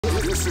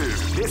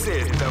This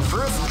is the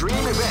first dream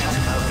event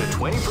of the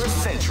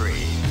 21st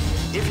century.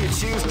 If you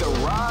choose the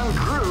wrong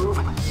groove,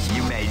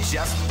 you may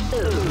just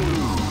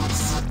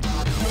lose.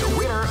 The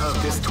winner of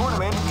this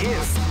tournament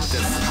is the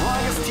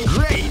strongest team.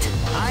 Great!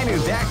 I knew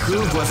that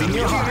groove was in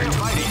your heart.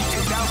 Fighting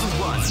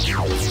 2001.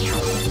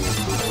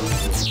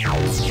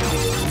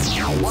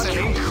 What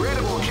an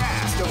incredible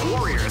cast of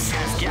warriors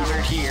has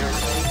gathered here.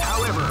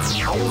 However,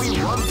 only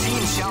one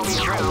team shall be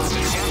crowned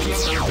the champion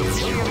of the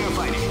Millionaire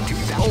Fighting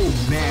 2000. Oh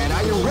man,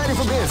 are you ready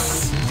for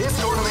this? This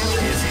tournament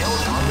is held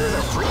under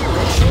the free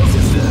ratio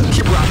system.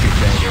 Keep rocking,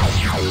 baby.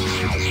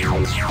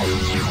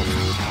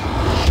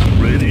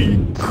 Ready?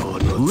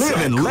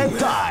 Live and let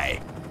die.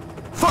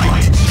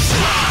 Fight!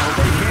 Wow,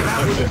 they came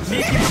out with a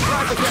sneaky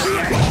surprise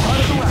attack at the start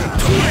of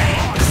the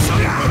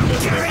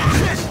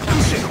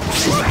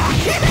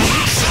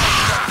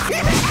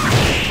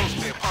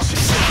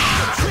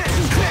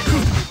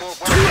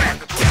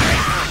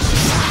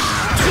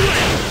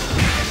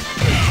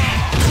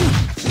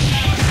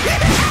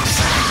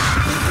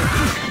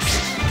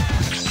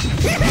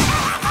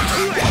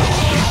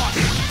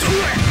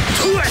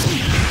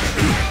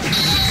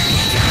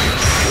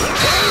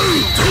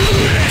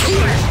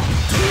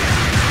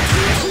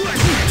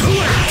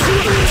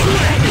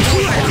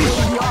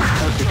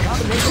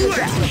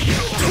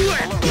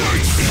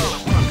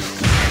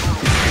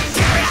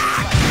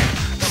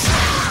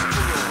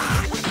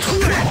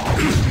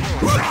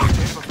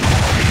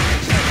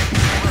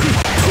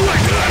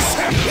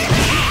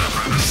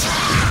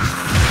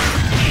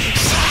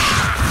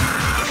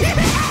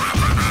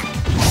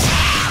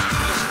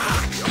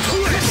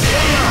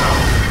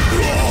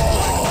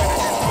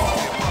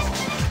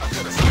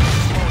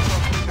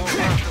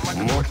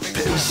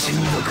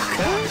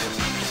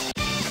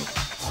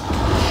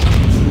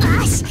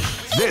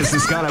This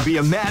is gonna be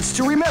a match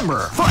to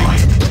remember. Fight!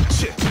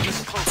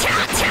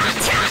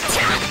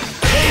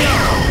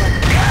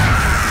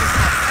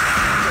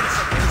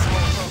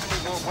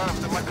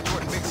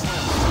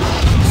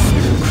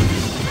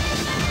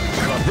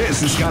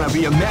 This is gonna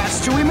be a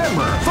match to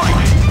remember.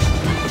 Fight!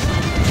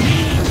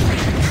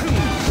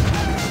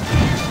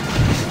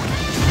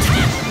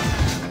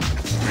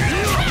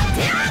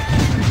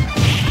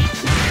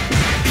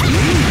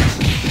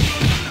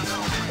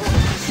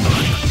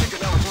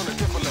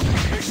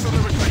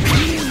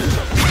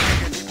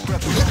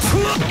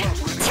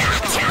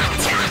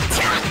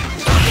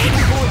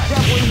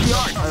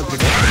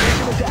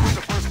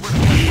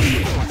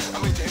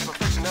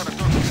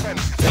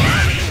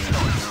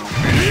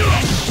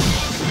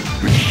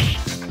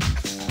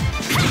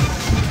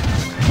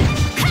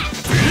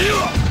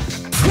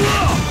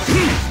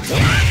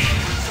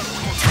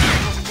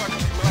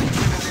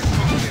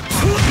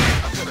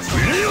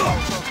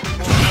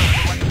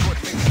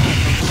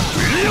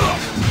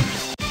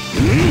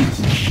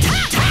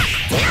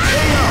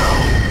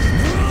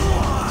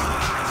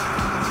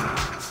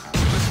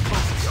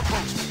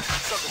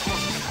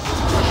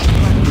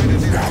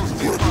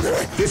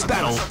 This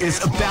battle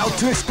is about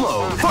to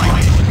explode.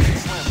 Fight!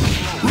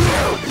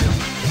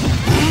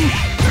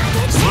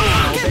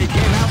 Wow, they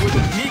came out with a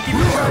sneaky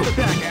surprise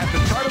attack at the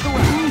start of the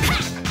round.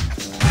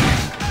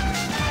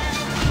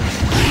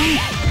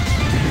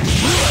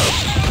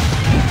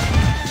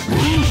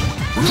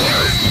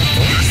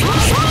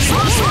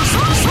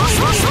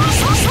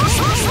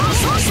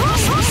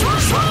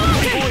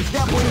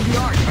 Step one in the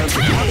art of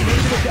the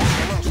combination attack.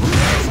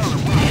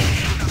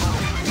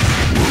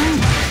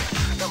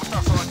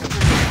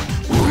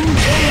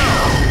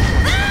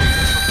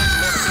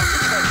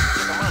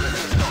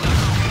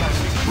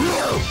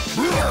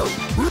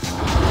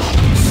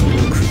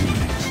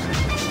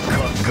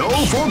 Go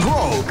for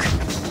broke!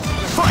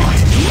 Fight!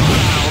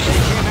 Wow,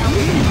 they came out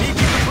with a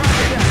sneaky surprise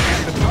attack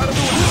at the start of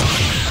the round.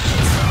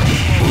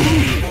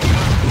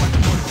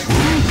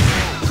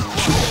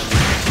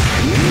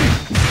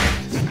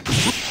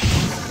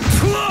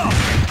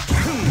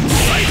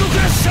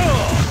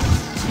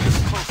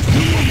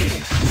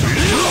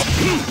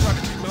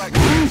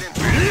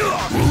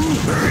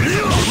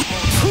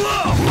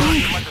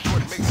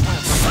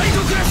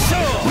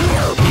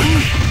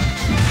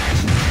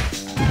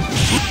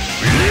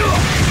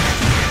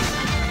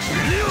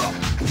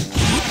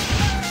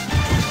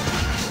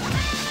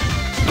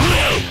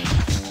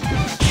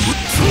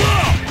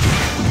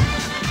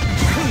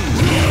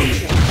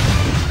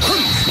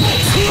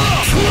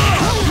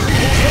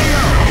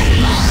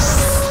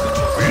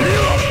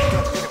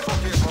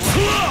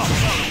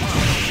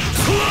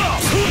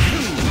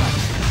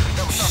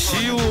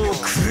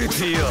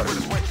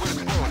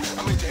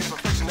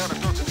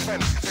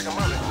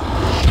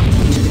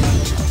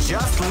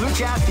 Just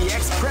look at the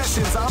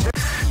expressions of it.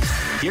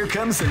 Here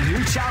comes a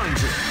new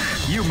challenger.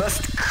 You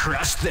must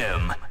crush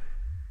them.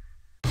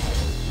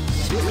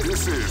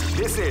 This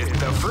is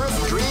the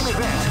first dream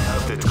event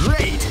of the...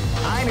 Great!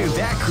 I knew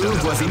that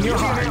groove was in your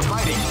heart.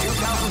 Fighting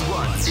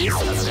 2001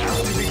 is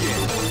about to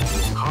begin.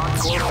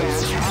 Hardcore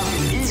fans have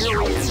been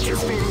eagerly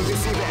anticipating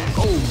this event.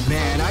 Oh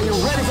man, are you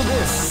ready for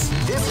this?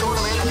 This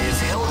tournament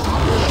is held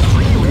under the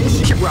free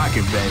ratio. Keep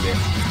rocking, baby.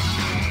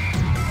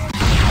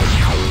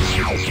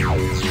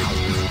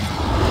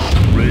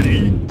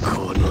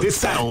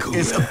 battle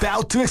is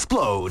about to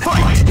explode.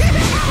 Fight!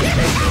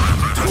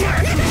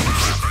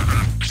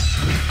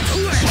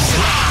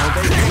 Wow,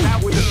 they came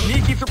out with a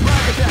sneaky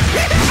surprise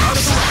attack. Out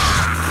of the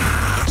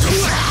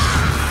way.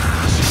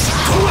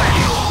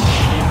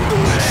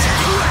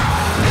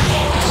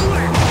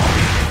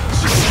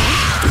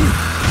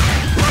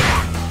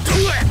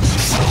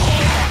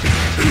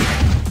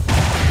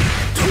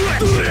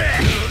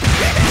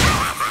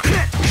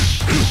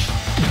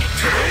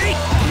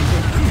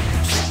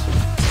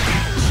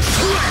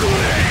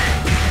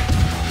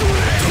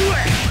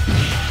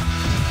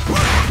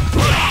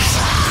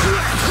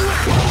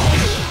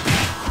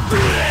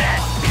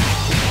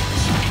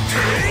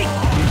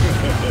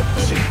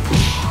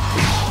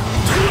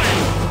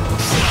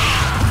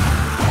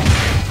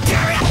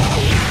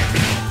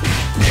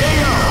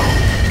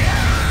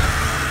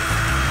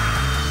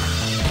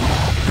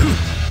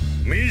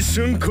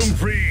 Mission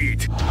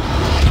complete.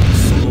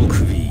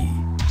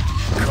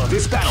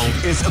 This battle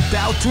is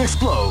about to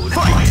explode.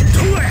 Fight!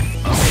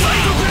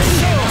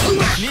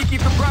 Sneaky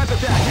surprise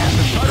attack at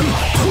the start of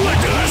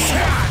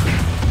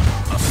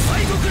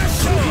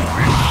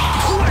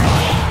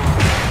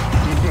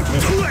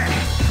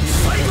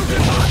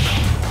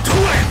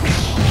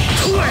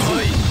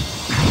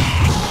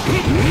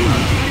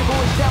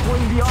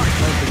definitely the art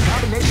of the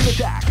combination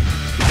attack.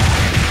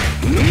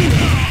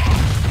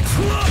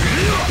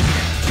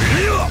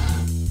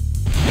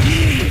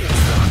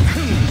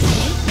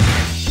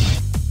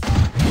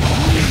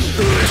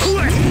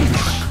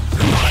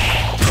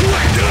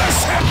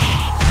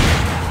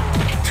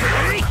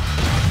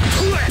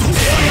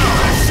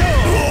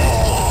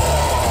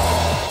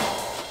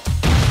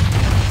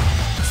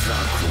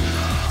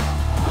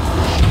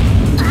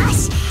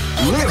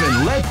 Live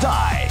and let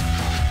die.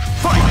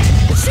 Fight!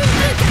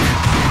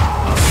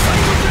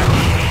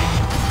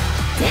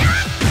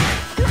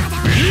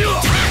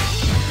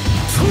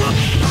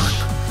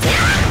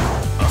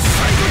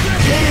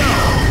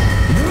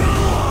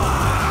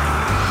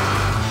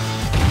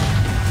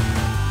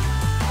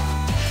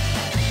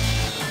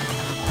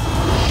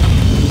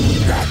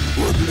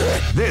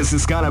 This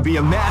is gonna be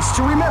a match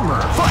to remember.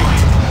 Fight!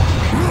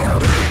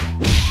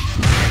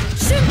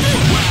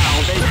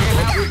 Wow, they came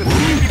out with a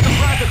sneaky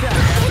surprise attack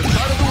at the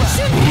start of the round.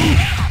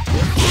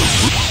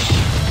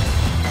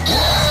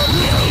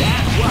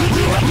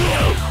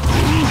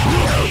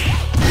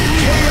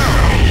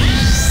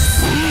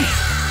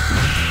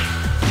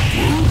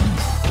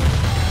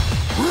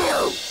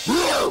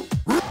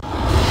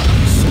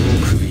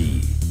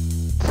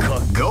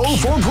 Go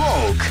for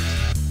broke.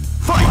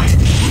 Fight!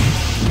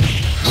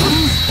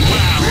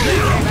 Wow, they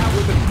came out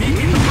with a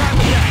sneaky surprise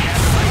attack at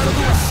the start of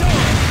the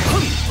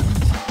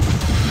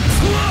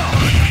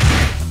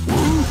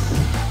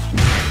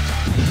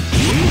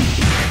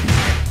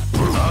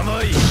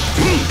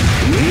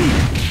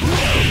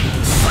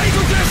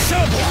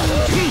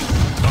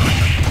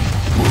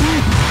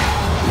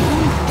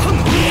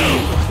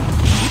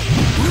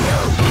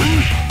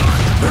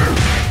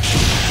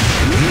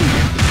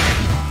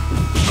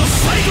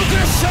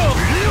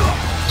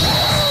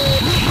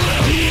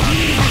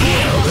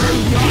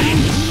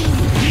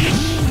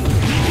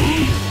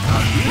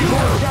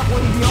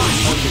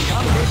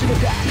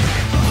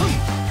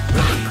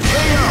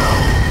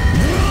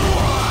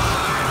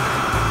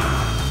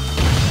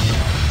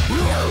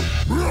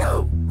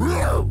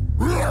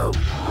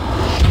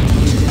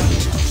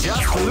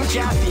Just look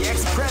at the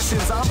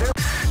expressions on their...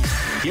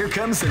 Here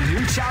comes a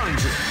new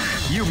challenger.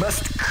 You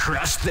must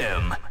crush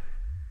them.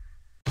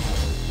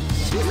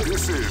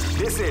 This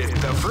is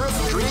the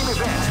first dream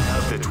event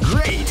of the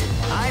great.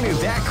 I knew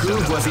that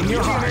groove was in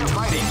your heart.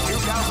 Fighting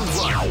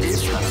 2001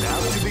 is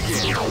about to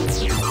begin.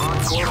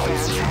 Hardcore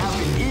fans have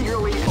been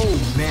eagerly. Oh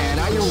man,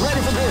 are you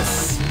ready for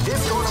this?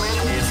 This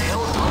tournament is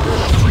held under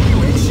the free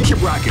ratio.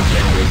 Keep rocking,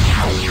 baby.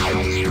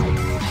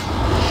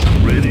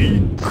 Ready?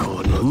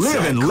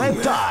 Live and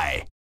let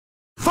die.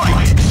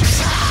 Fight!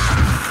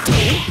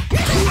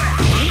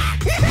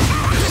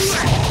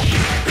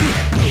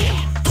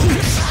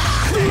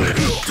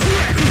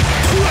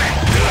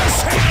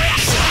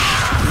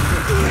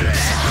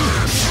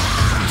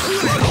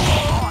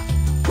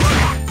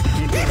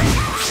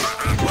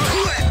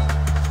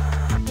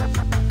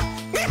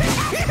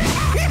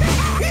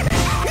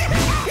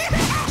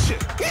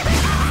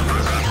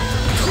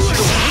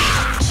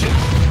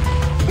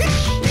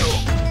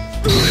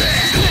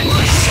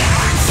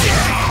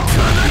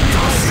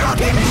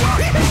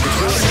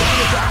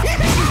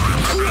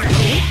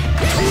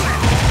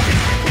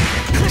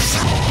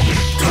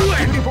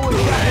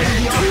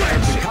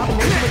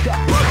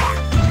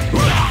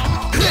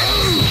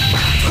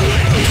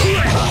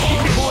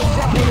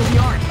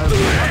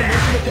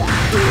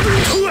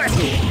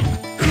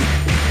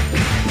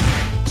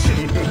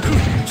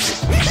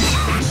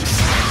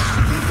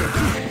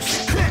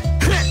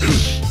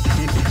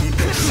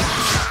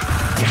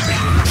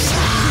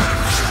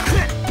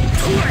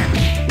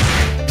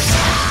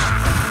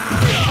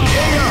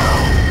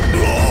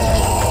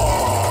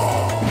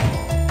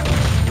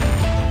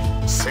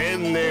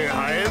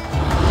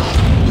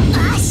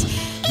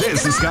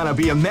 This is gonna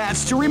be a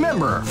match to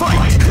remember. Fight!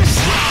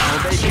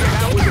 Well, they came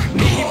out with a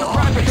sneaky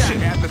surprise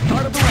attack at the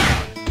start of the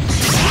round.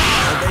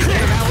 Well, they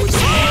came out with a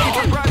sneaky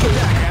surprise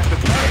attack at the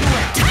start of the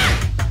round.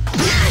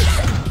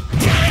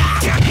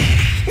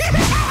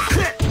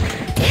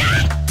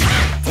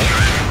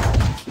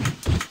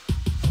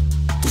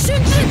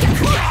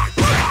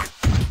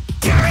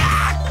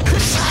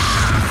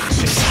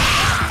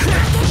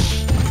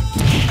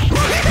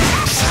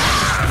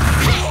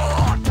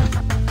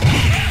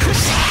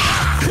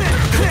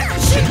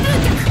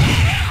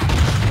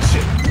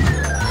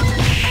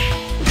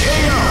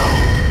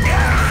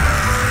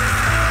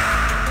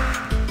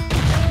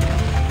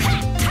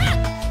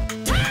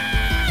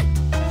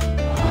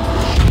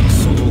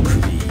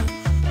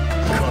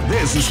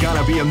 This is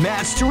gonna be a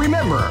match to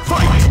remember.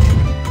 Fight!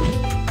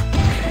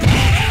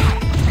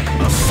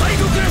 A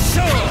cycle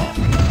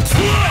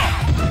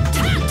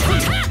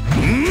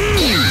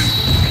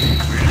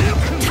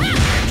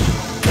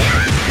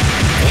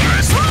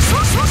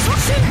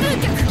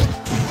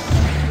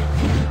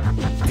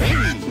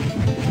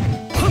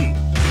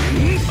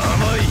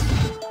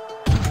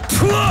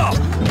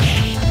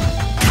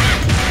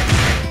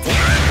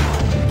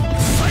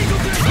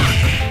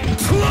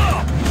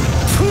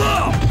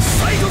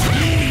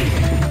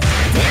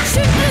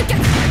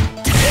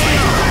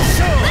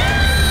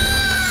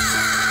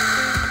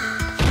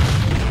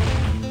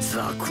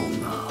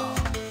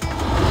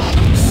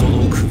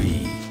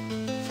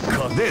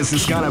This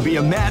is gonna be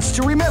a match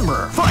to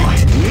remember.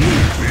 Fight!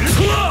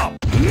 Wow,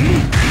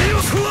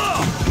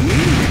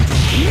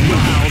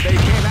 they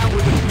came out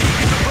with a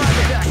surprise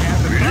attack at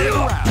the end of the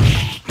round.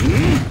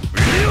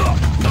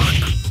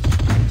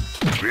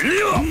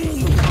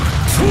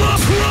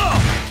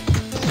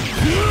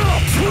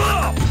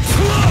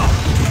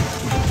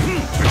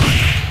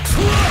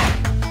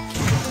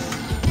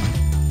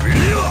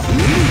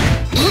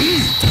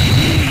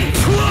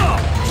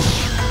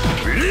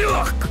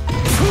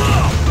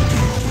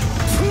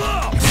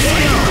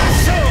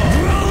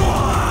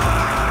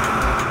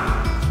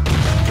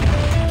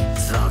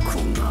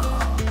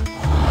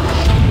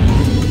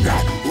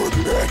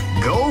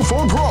 Go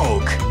for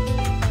broke.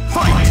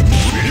 Fight!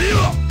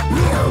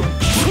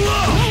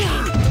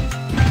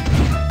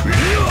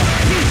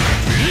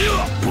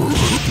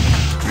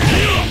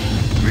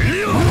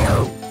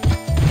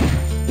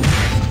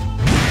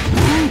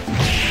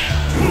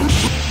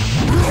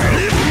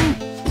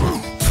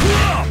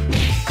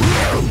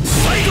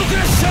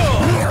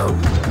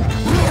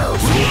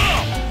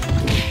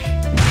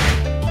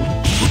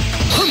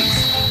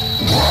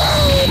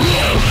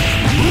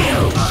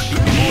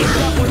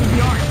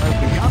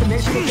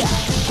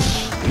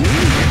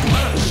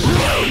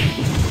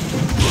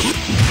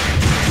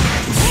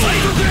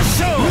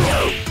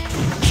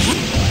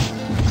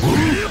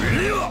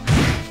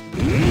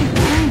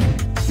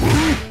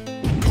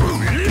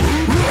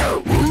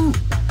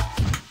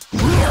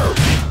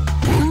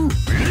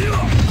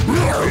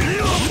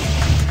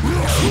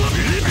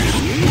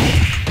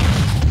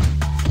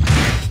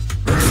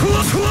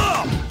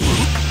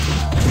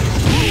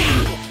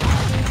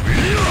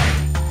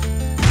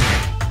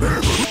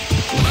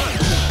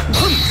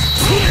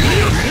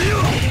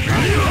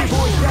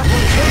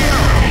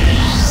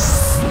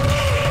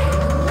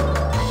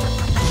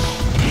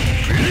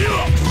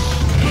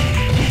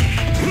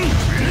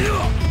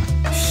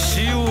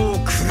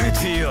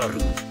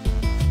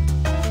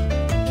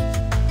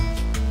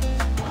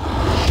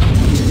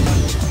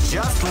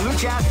 Just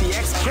look at the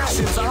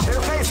expressions on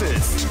their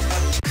faces.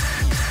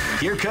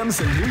 Here comes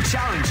a new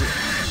challenger.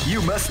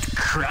 You must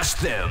crush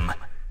them.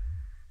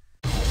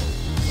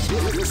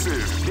 This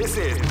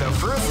is the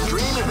first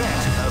dream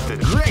event of the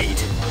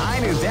great. I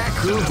knew that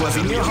groove was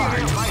in your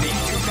heart. Fighting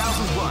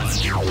 2001.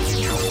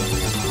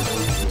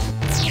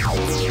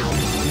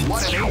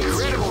 What an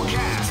incredible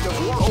cast of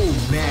war. Oh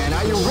man,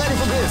 are you ready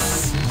for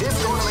this?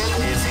 This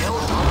tournament is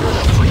held under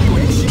the free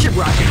ratio. Keep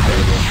rocking.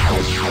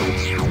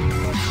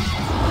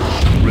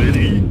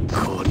 Ready?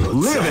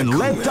 Live and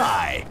let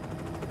die.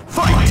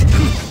 Fight!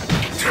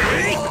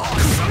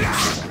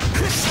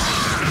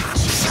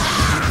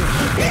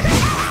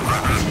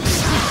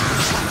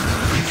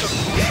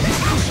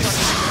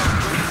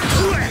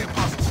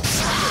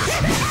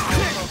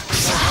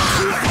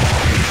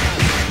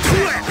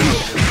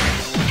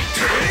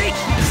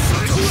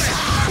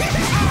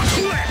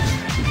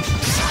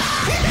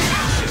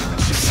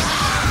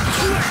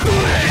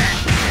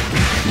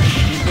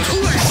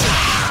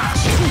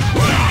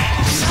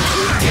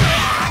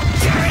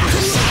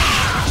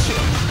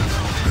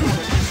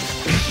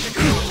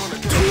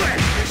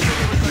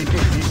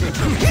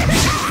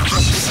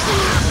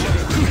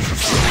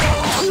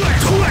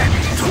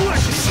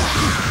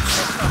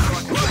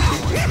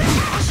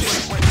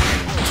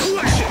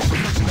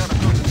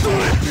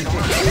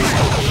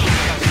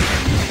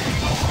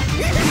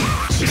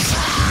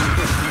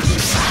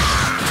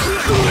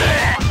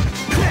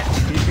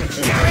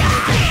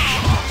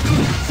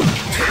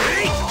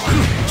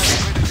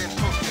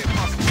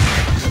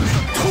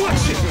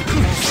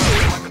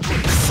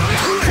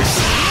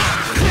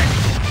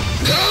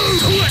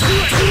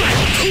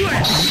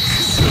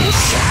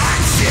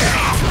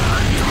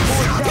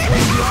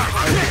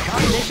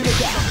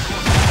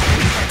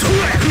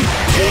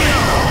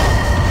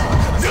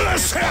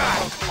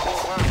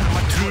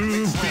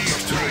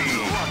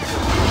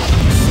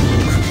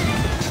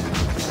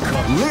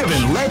 Live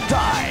and let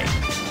die.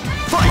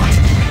 Fight!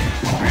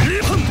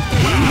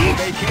 Wow,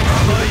 they came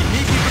up with a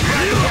sneaky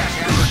attack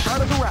at the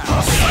start of the round.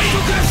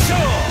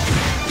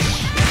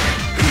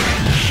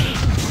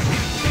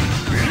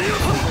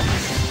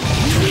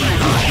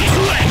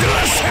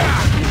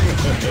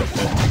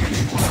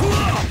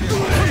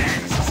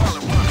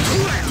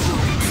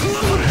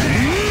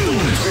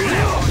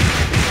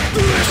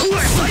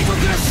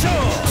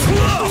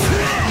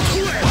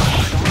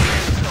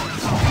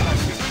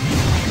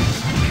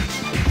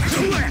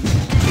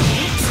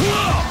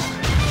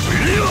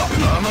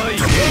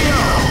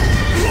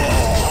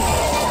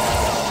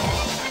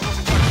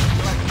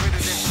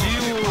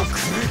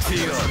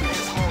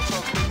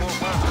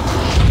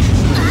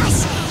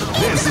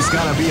 This is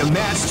gonna be a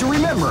match to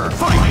remember.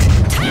 Fight!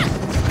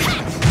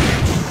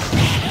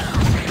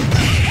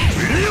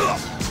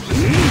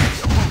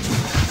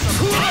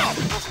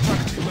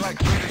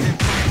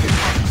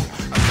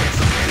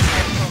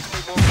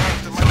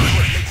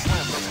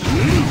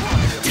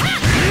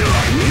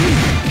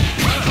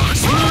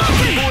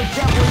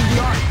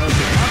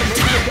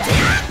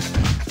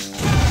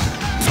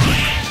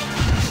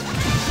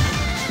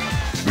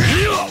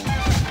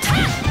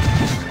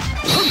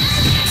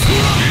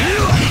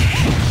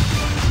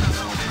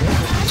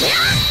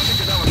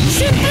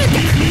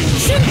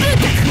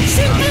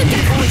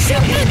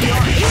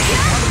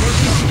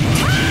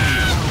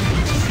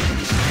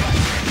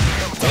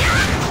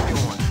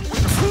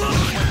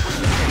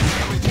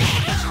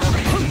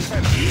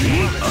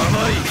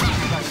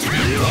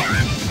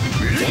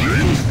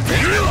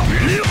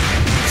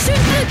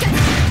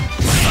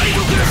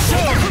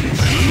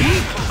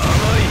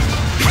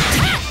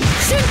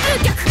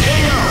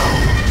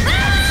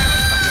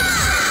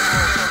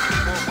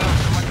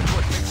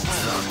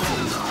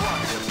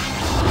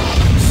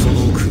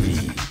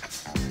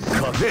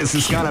 This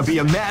is gonna be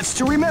a match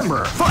to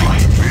remember.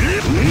 Fight!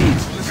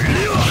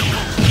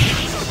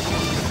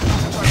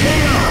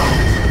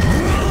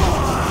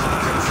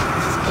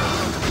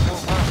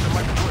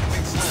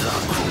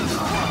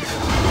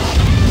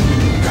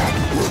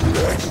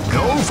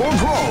 Go for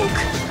broke.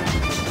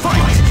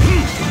 Fight!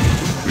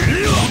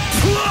 You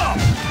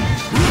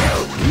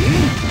can feel the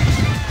power before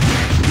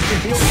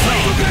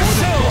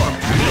the storm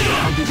as the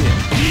round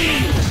begins.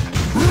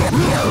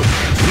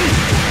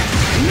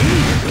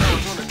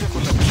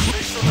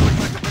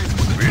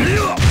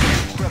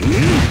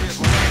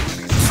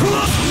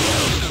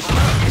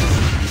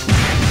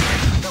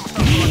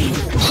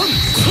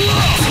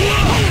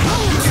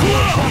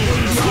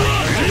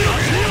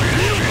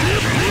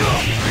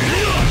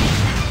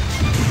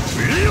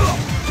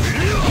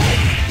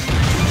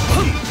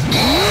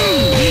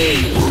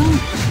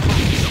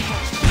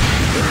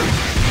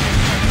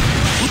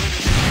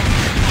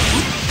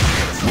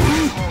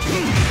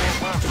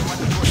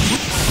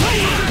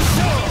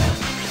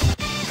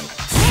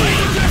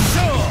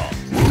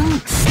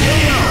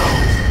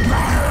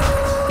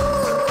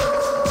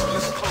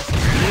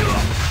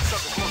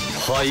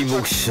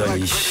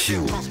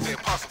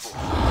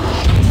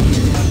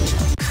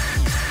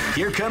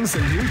 Here comes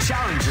a new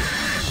challenger.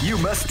 You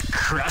must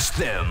crush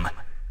them.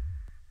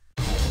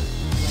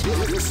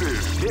 This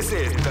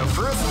is the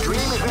first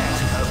dream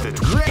event of the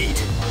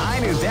great. I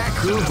knew that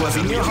groove was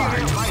in your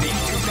heart. Fighting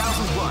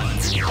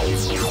 2001.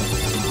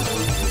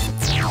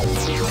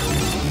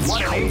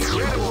 What an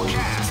incredible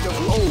cast of.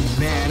 Oh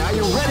man, are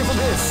you ready for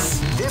this?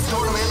 This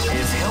tournament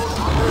is held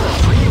under a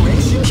free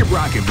ratio. Keep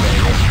rocking,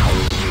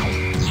 baby.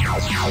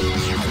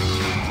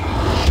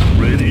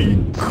 Ready?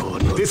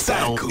 This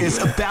battle is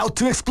about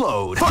to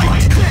explode.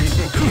 Fight!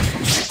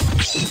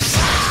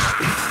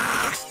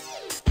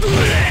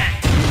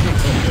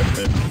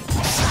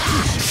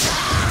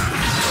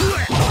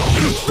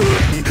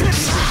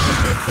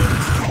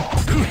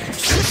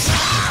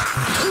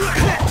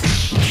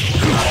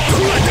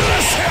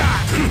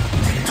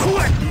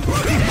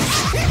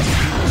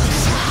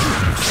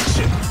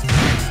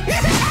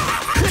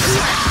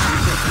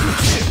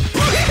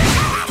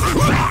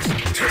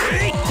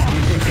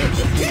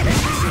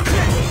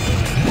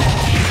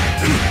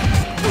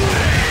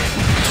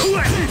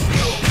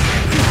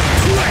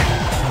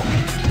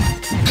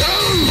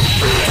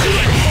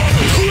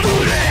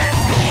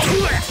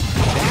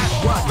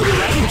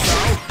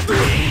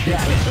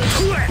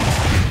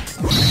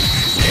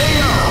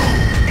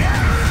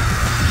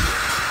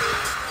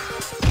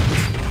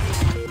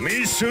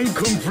 Mission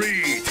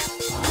complete.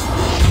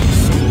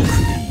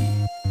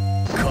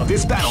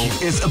 This battle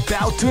is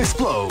about to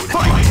explode.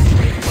 Fight!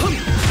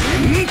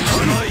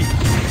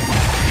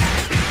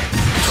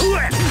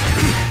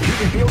 You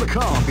can feel the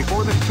calm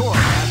before the storm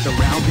as the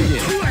round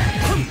begins.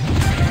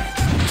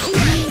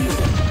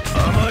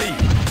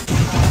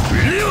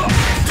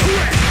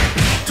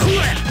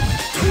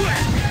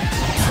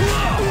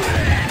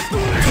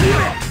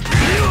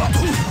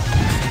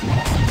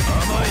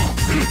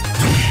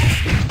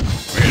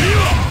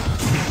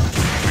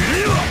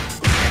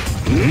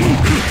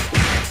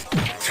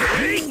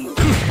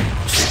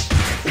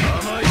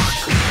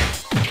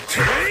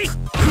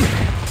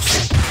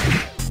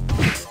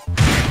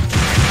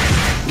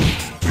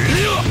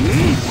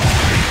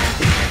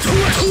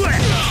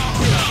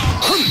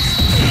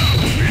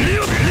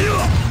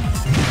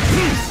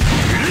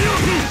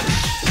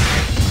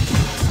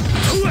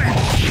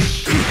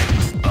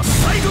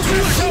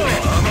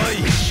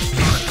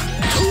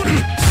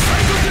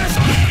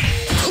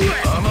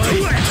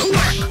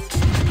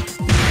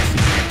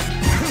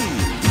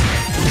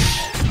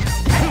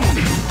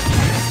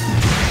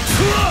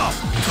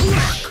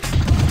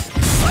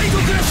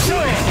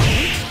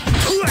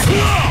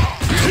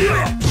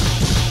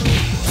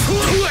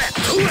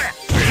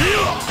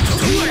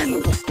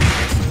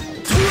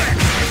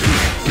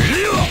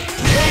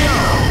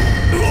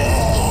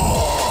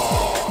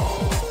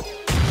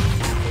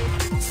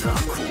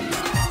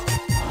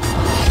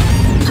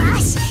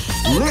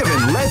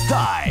 left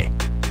thigh.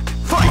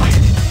 Fight!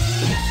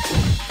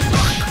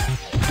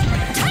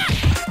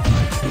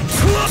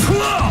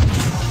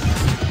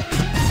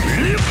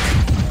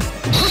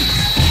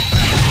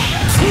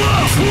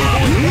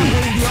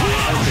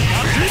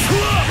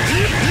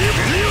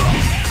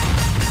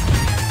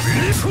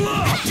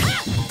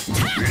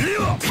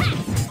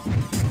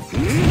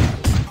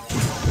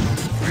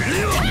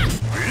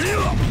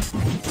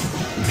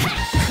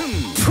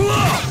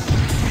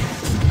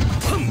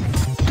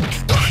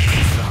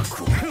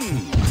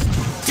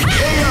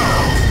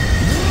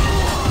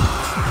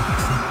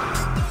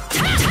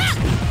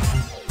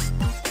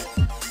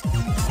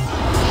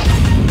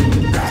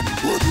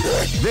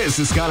 This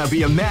is gonna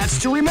be a match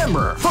to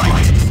remember.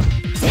 Fight!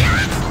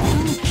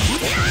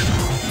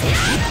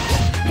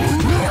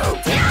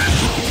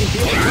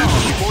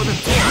 Before the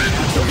storm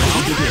has the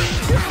round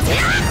begins.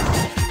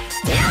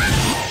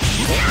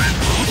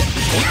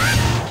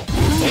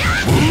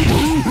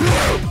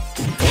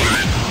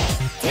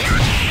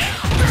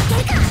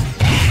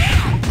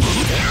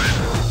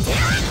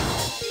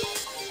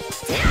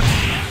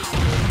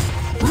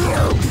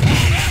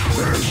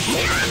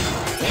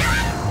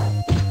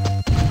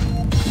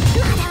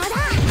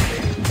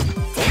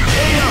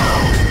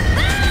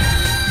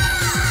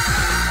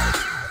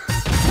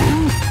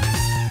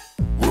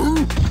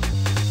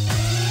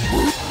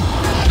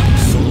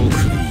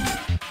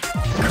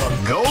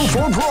 Go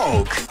for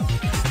broke!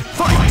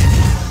 Fight!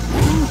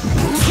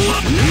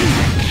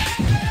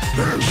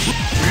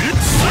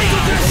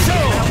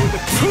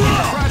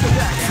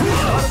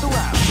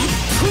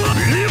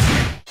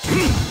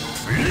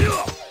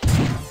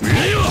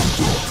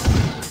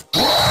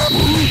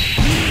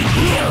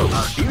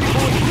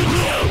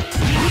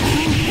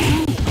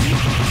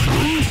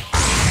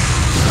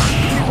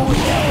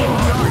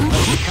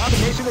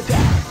 Combination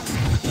attack.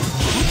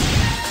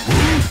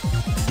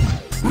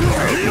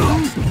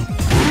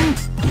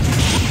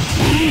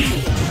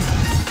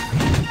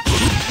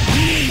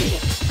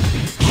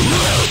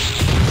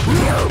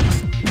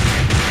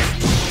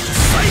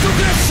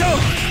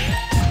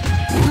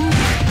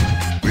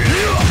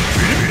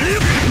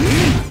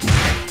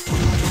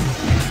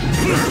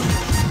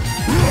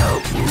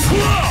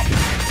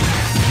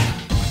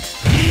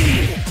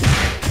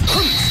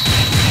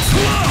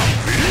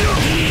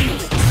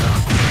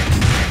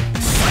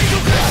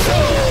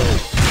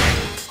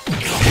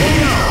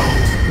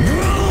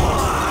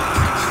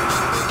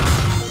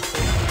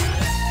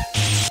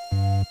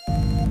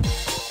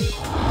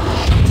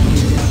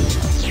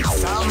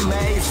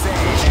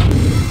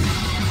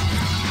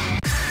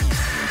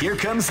 Here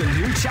comes a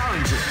new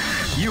challenger.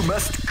 You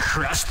must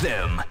crush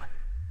them.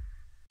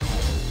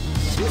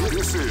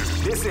 This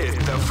is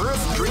the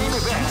first dream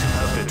event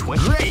of the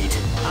 20. Great!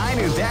 I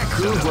knew that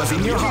groove was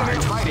in your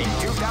heart. Fighting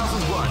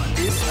 2001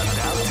 is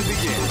about to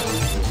begin.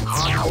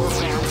 Hardcore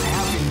fans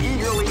have been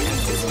eagerly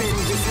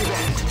anticipating this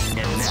event,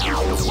 and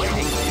now the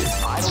waiting is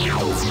finally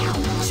over.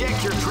 Check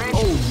your training.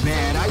 Oh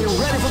man, are you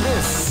ready for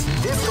this?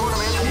 This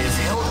tournament is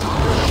held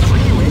under the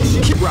free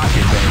ratio. Keep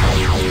rocking,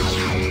 baby.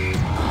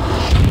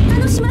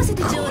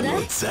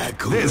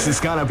 This is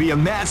gonna be a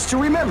match to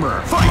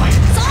remember. Fight!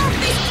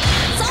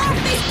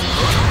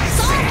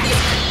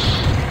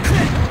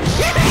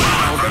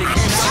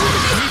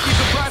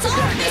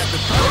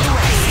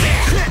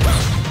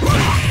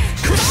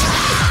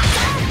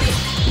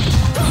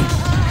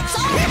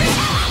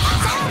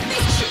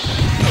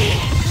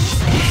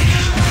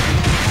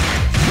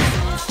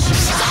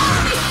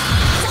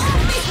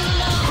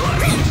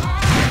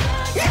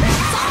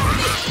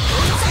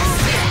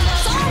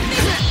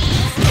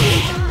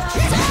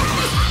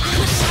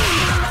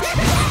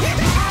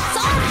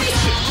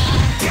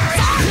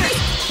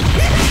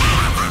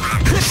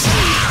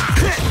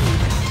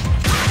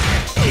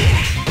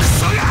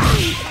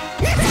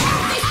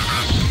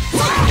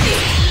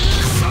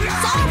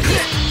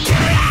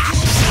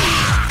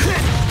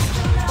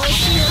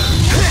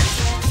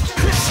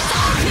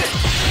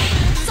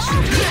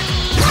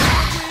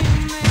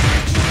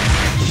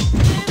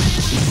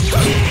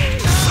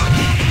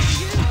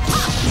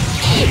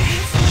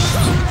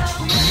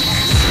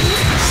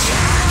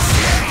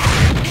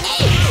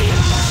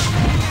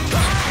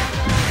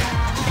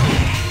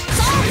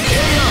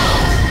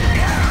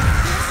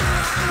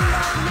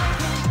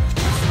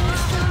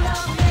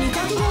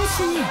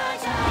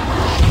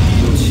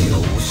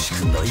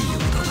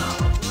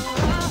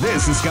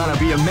 This is gonna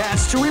be a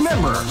match to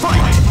remember.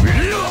 Fight!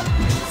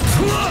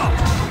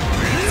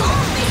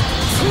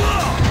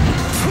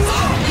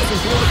 This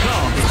is more to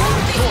come before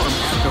the storm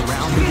as the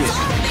round begins.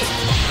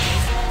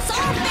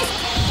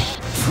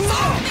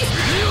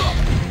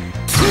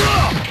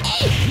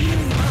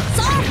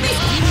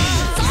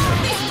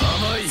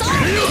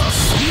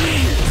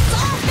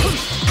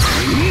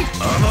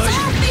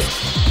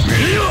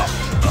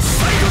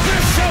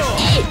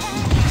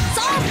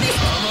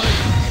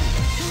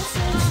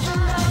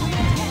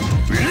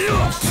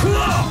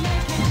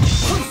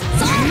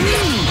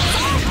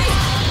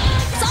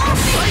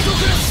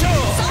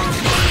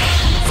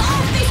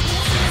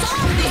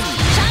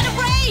 Shadow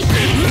Break!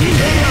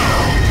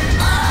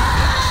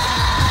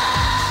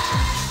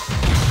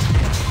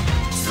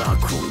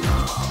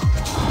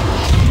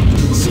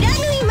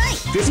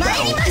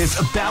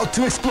 about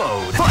to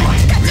explode.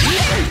 Fight!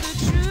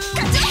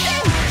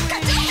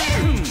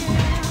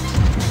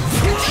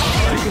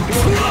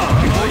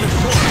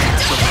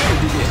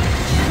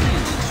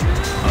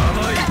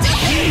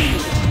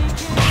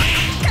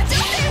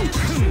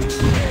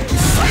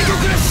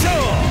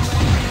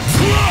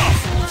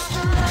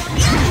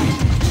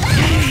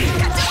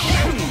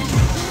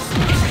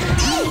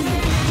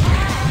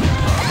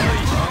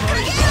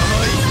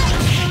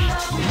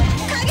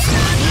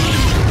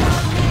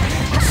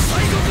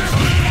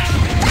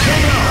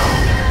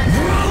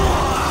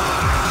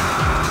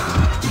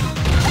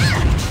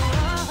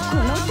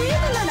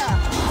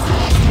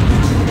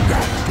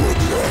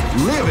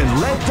 Live and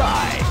let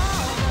die.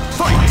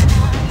 Fight!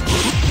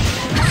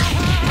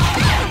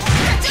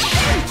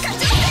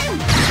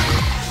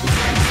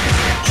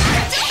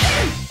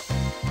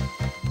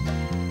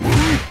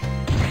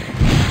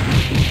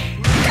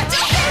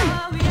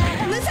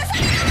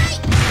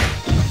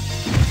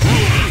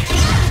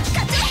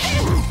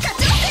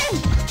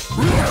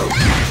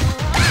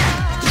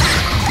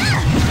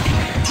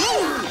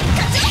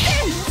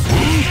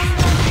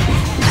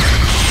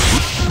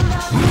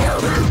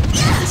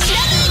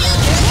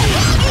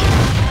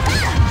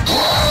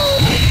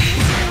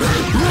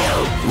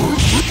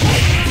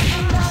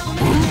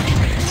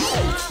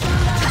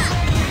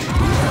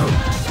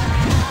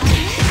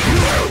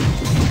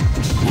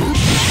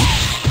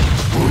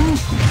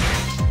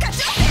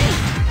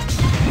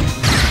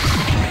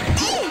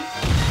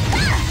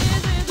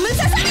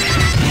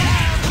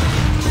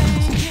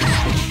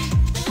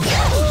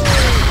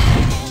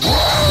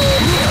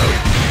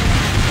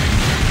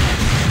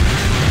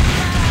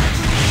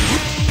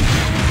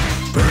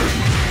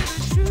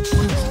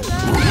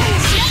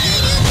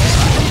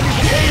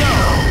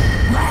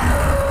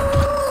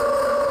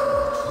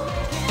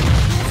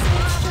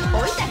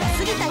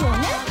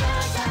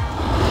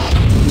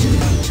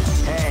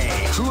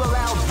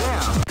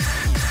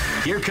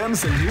 Here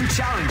comes a new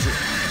challenger.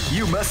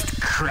 You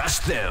must crush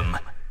them.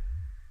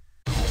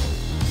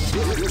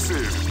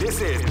 This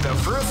is the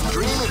first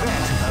dream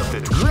event of the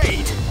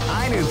great.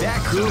 I knew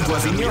that groove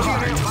was in your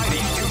heart.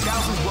 Fighting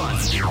 2001.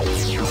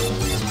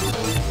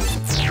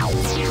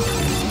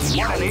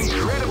 What an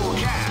incredible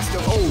cast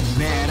of. Oh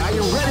man, are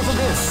you ready for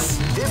this?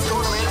 This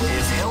tournament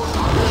is held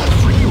under the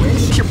free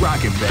wish. Keep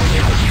rocking, baby.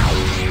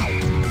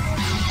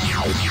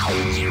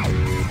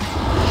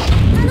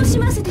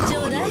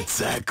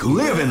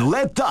 Live and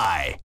let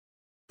die.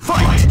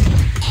 Fight!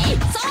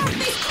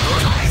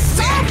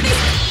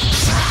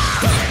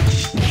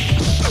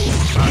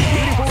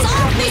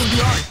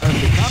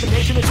 The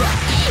combination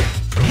attack.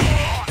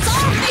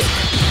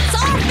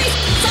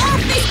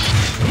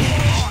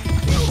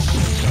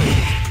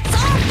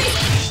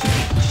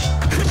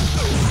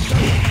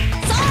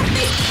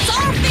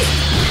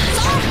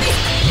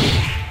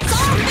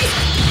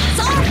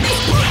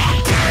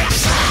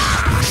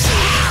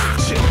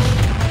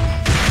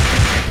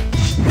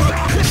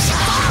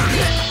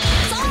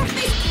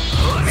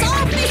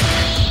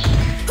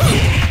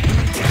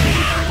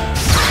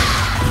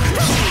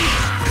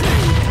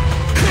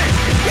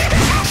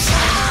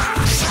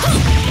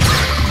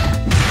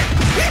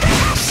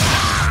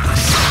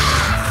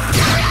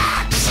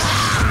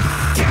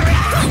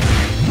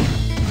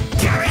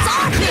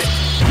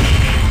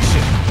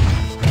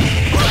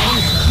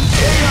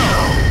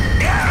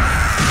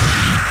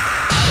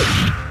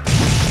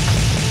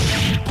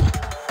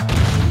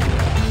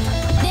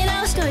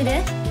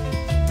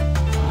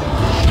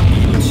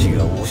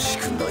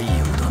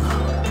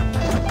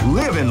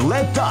 Live and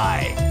let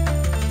die.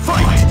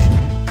 Fight!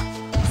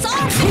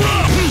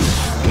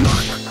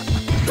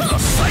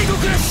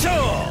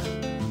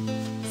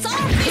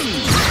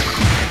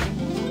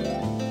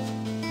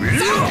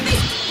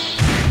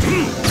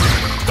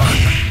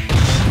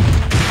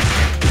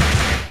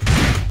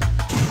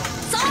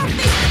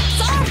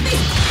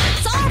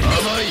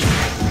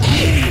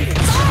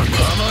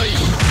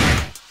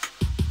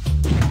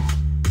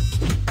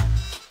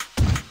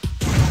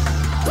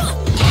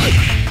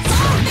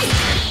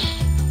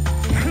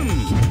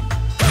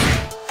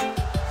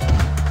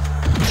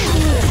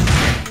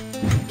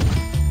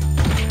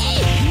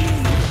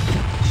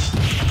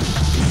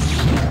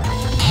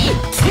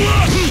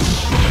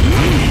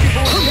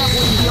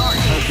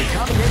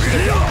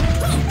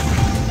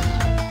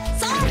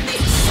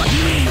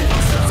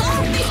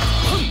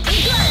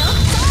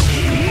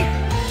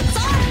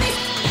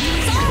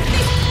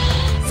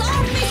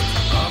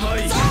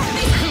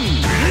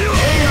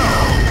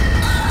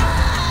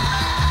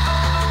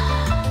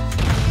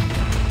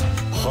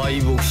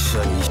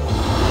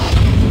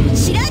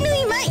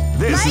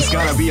 This is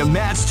gonna be a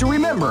match to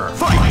remember.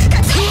 Fight!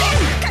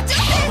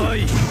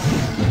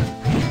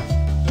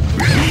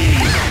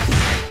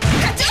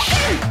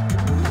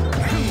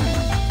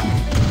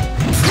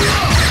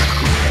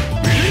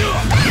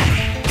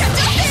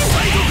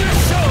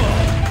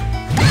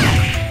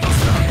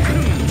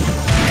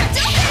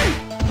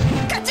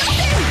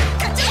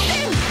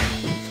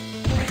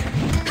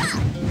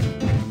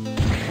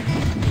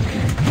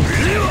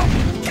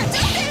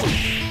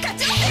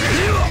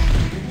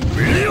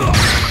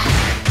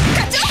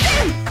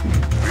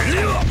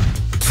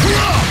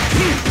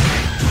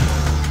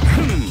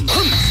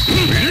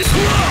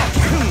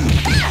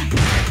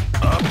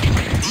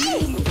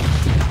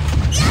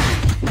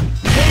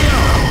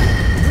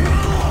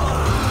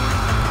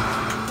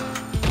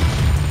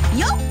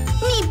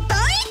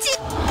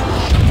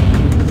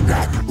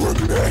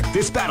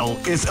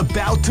 is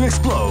about to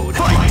explode.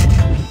 Fight!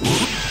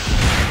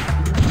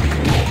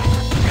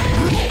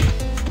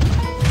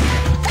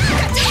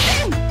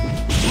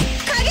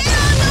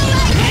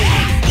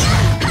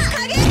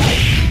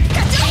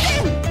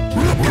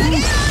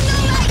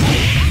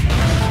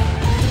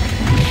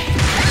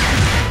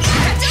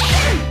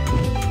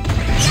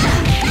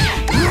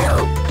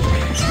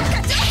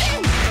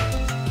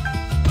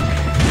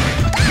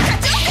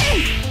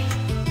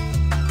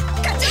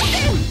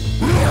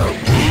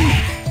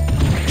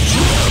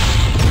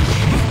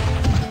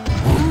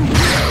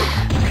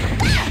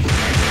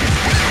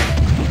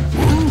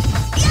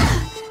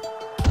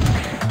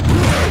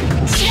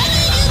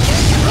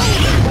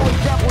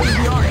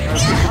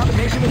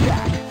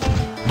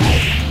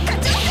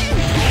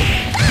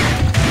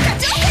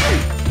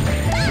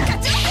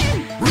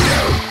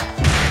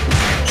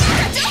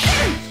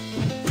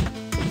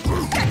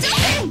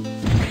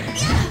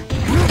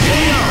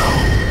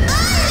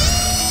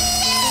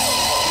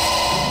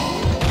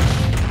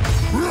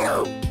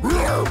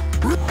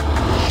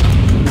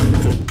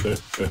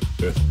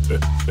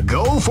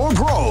 Go for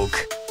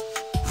broke!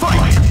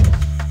 Fight!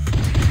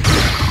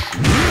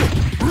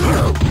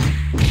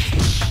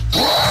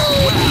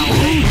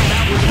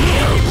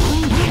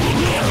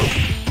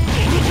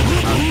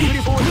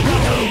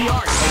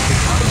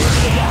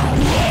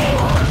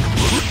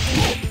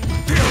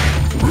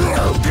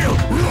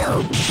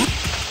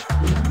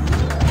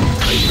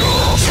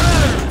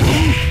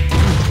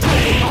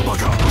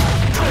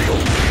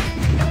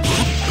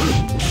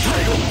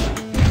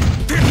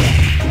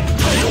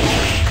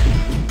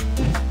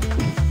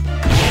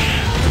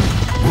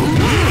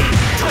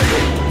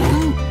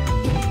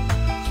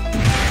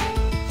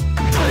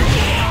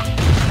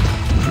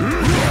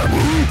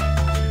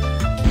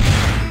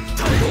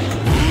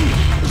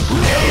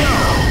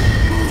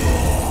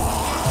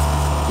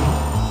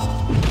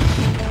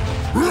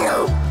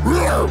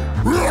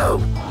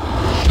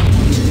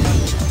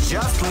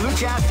 Just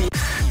look at the...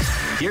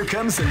 Here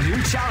comes a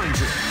new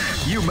challenger.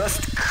 You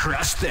must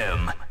crush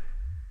them.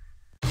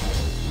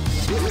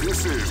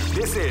 This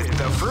is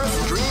the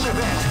first dream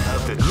event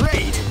of the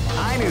great.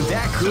 I knew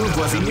that groove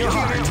was in your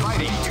heart.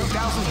 Fighting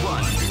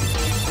 2001.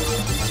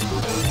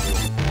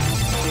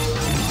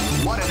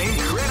 What an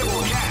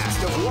incredible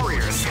cast of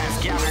warriors has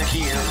gathered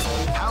here.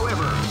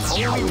 However,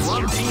 only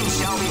one team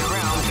shall be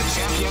crowned the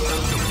champion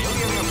of the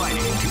Millionaire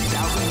Fighting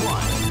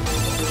 2001.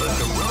 But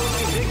the road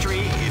to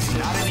victory is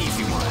not an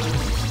easy one.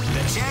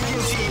 The champion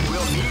team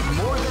will need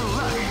more than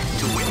luck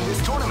to win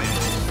this tournament.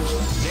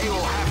 They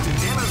will have to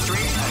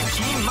demonstrate a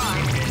keen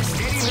mind and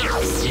steady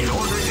nerves in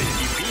order to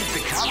defeat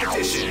the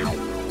competition.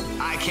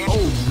 I can't...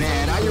 Oh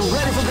man, are you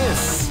ready for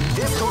this?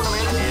 This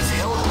tournament is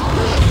held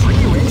under the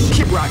free ratio.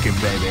 Keep rocking,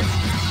 baby.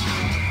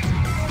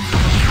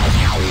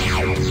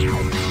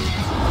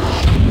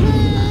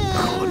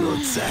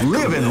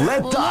 Live and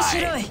let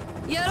die.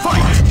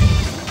 Fight!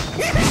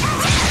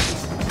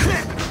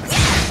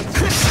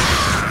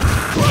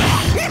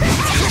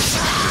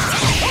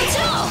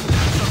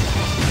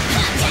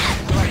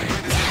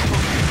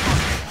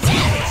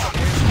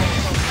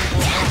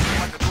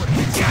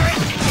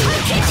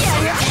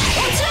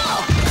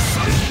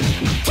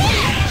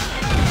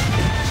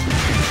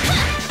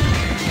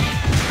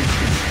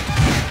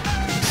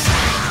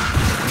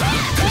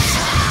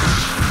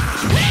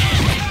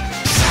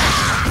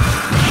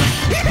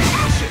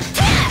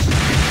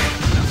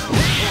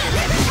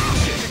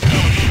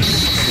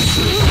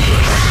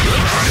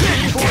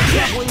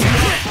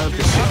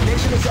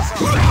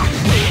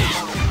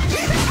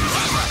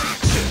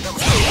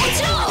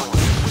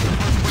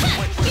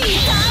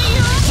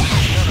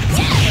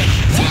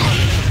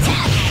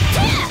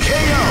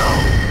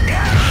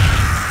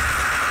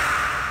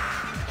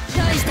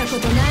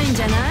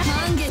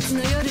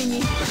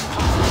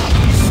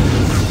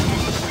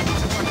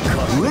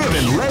 Live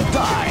and let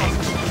die.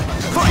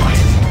 Fight!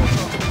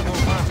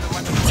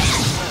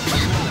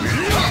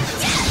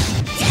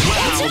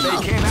 Wow, they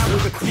came out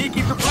with a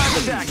sneaky surprise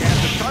attack at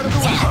the start of the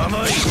round.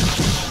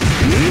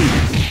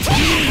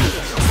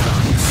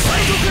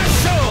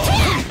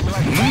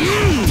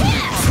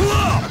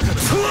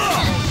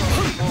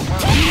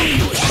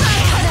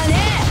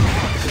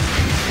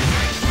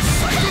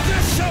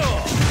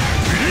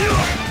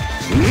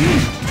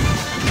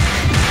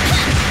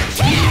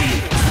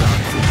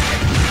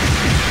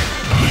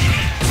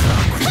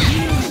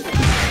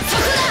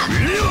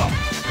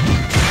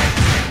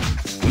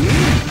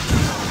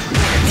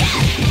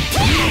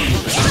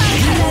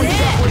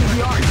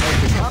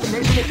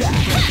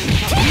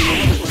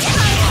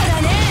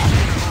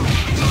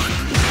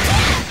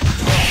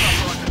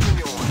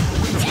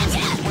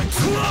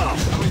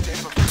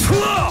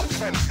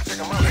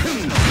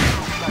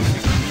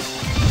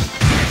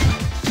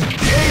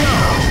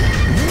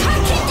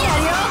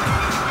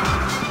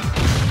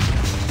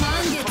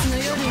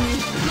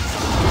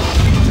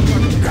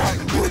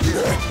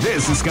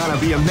 This is gonna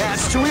be a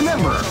match to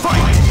remember.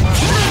 Fight!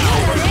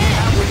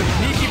 With a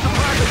sneaky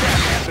surprise attack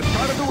at the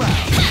start of the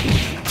round.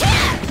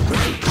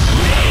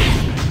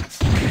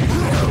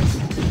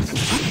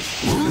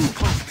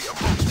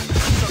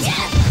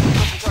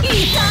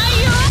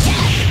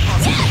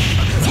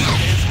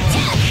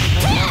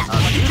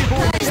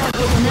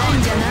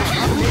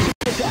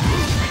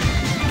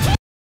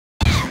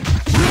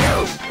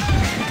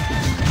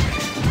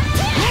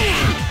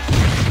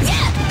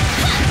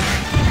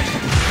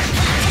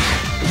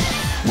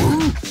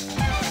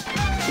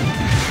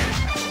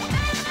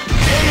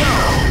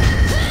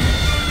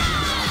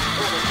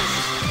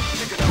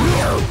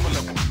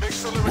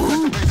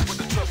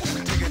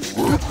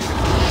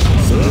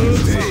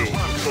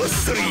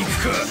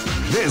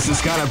 This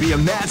is gonna be a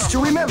match to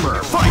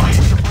remember. Fight!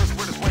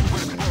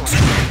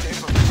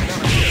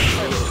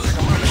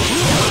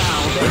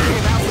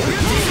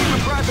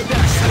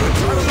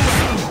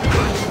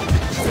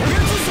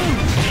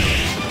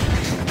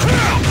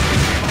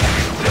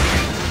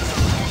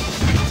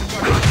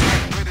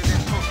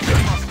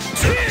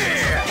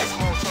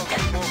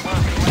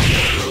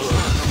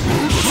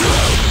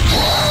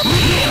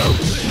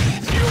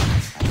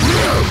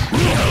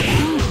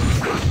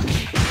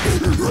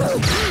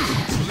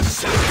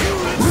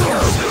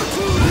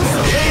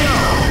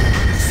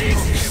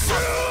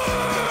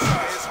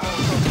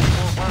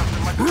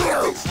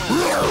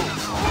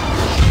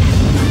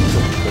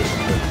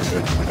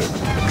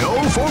 Go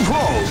for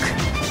broke!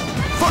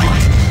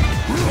 Fight!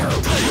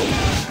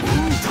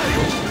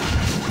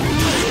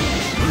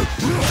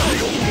 You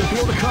can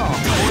feel the calm or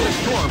the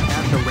storm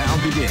as the round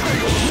begins.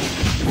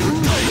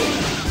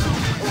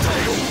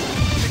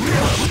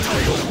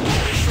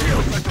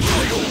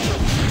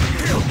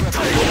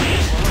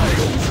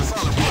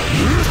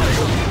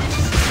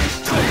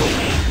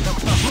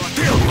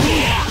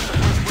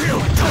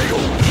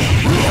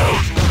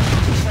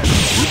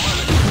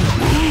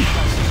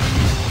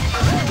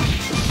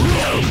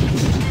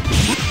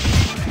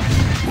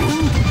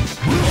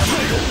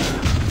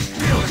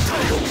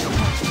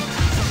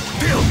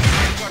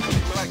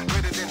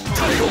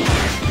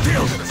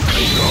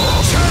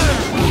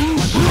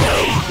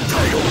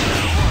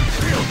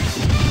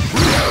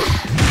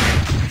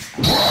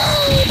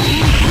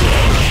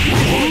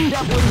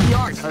 Definitely the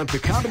art of the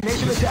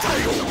combination attack.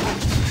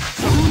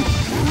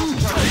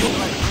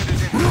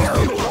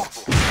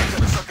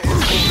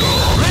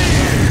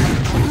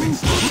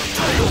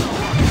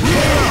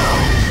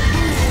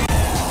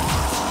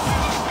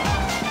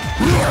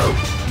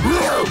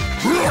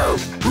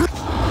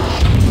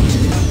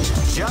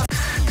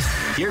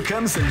 Here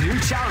comes a new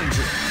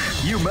challenger.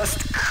 You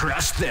must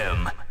crush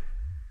them.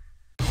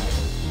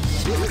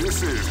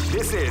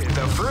 This is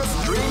the first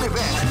dream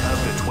event of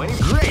the 20.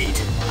 Great!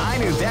 I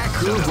knew that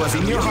groove was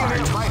in your heart.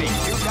 Fighting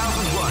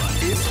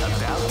 2001 is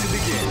about to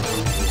begin.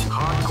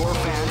 Hardcore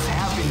fans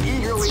have been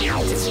eagerly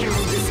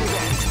anticipating this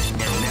event,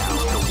 and now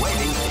the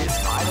waiting is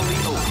finally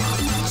over.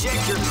 Check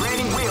your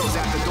training wheels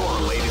at the door,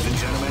 ladies and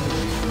gentlemen.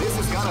 This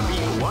is gonna be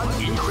one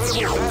incredible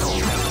battle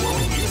that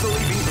won't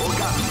easily be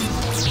forgotten.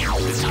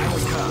 The time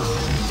has come.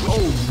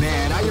 Oh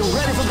man, are you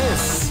ready for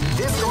this?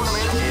 This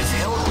tournament is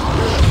held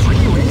under the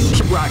free range.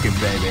 Keep rocking,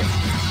 baby.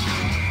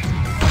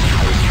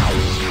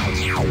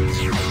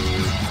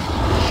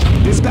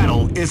 This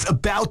battle is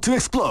about to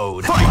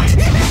explode. Fight! You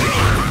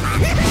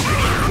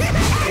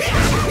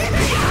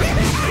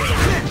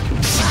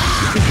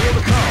can feel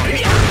the calm and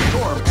the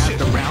storm as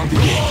the round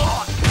begins.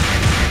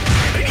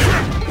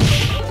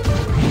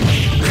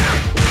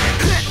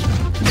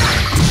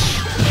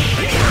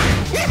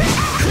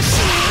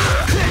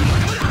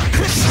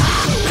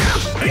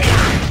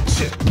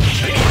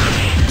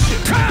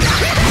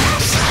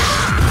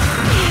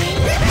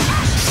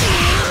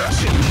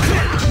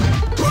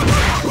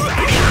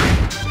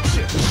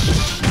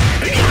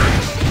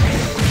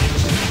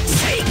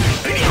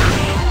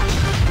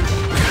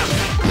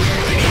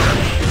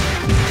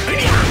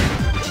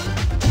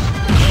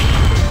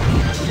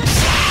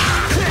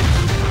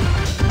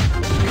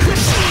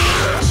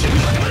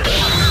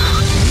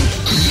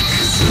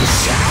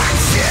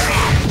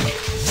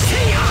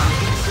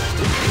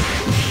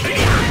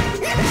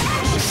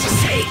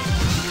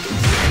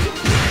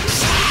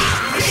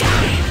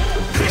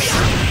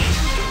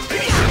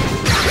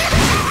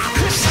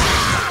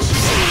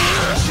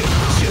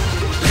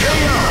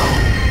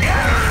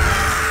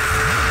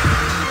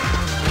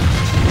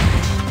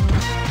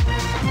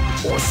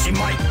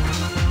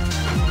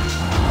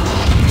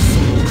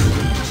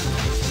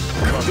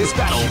 This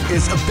battle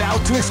is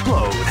about to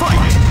explode.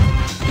 Fight!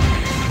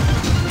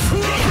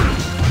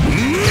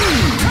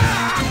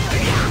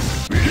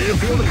 You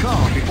feel the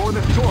calm before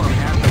the storm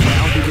as the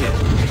round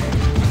begins.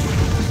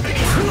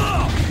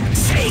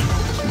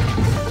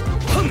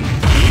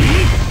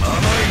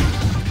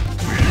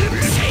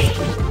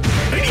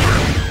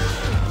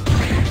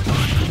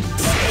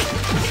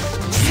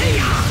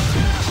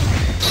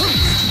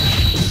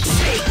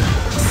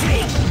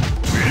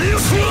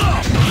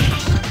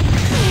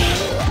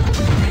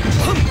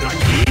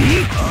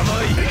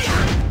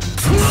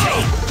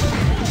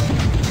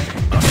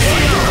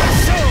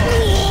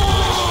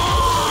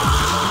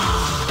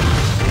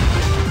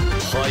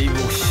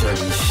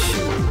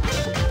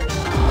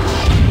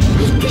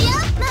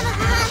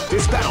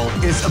 This battle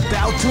is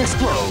about to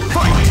explode.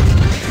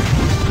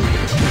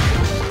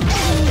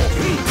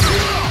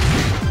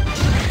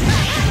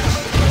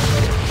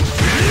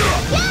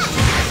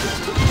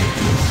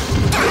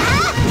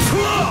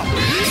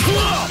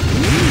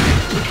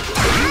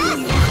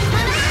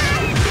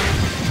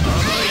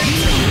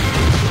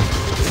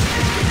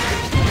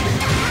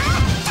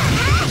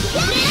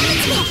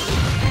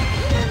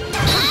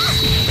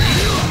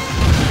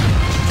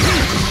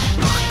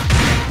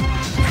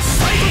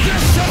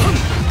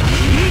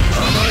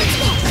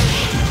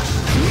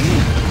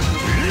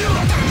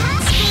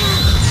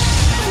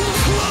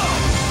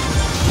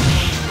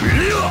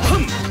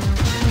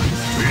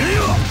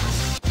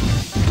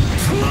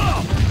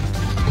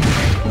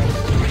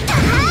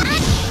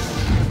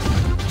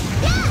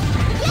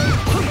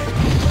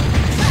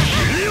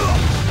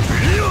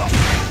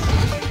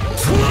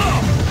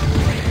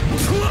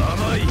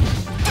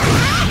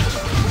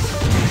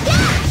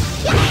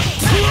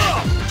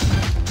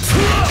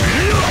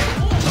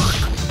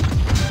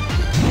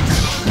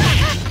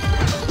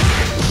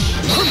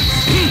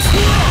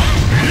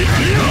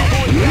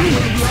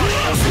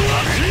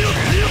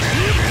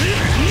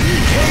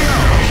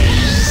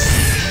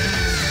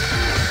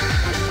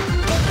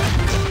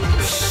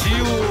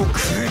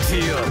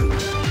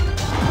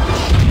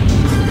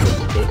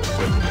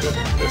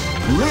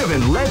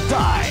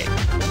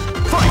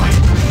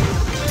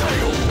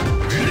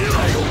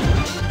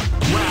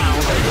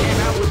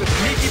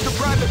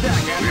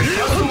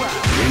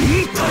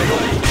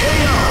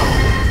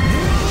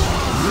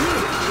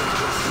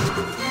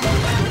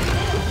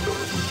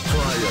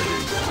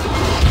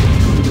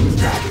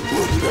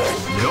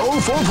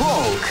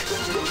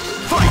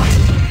 Fight!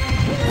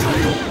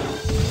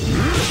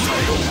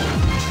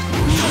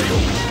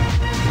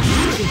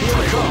 You can feel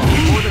the calm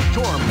before the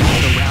storm as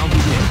the round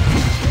begins.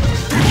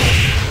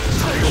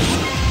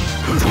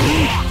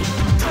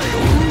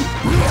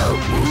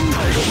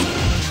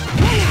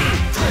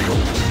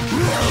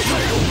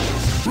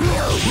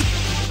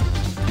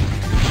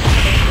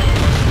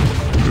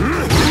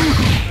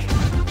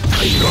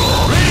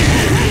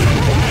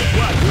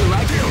 What you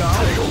like to call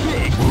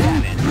big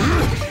damage.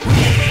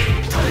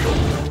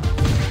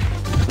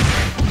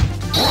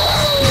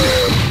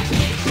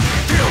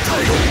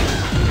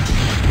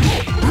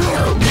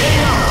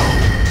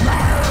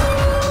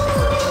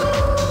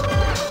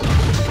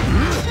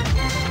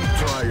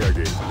 Try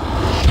again.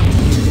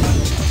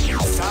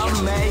 Some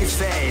may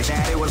say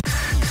that it was.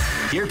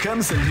 Here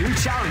comes a new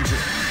challenger.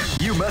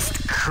 You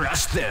must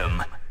crush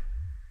them.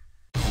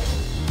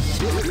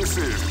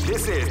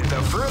 This is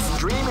the first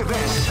dream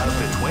event of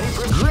the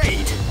 21st.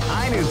 Great!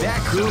 I knew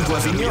that groove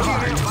was in your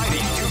heart.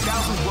 Fighting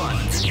 2001.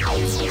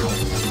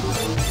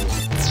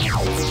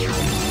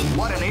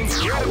 What an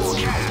incredible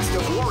cast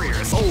of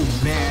warriors. Oh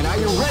man, are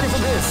you ready for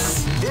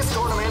this? This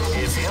tournament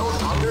is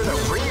held under the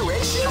free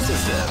ratio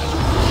system.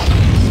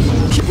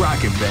 Keep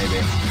rocking,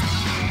 baby.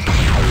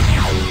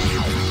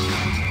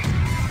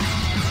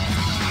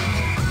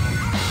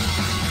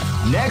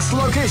 Next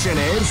location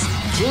is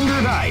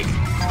Kinderdijk.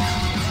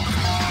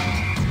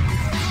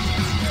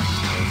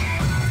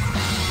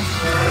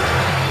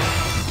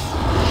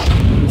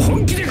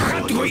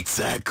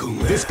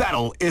 This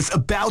battle is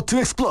about to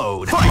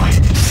explode. Fight!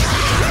 You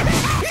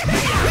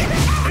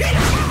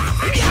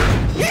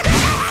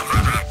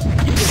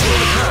can feel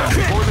the calm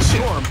before the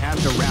storm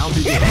as the round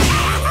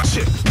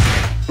begins.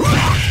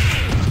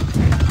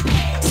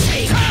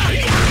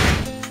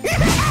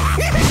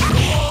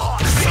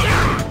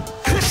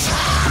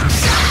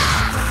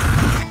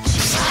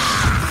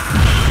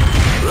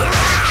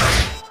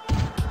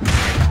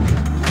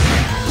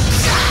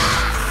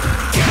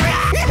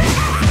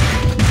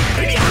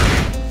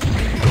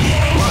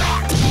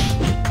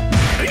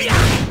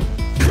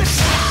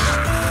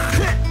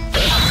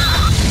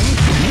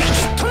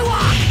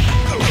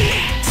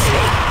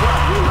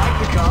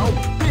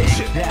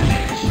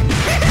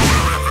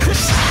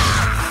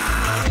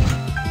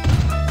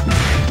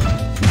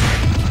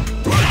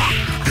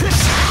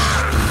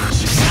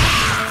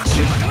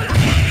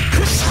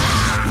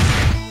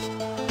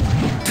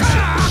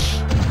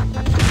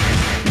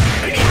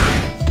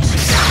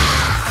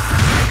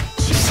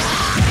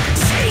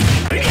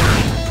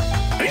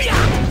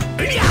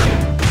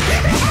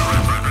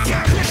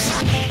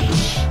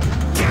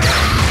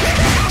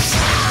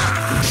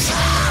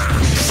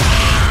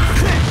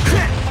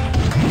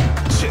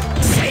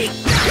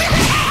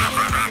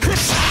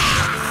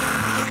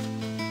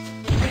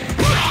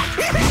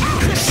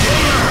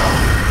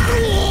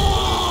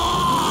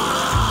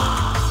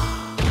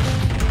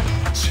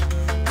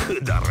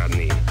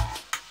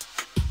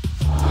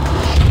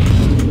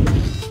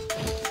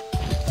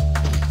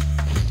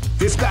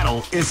 This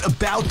battle is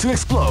about to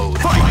explode.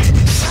 Fight!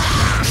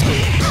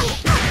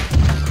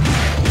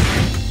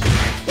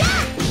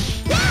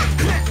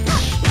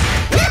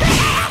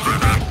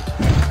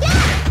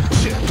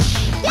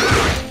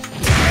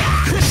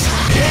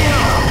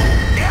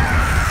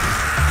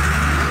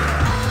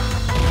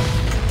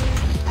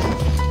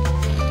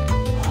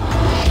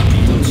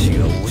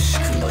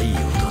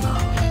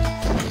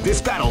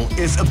 This battle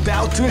is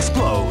about to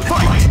explode.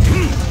 Fight!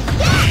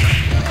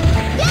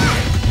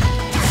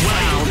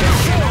 Wow,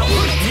 that's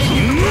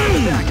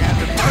back at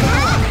the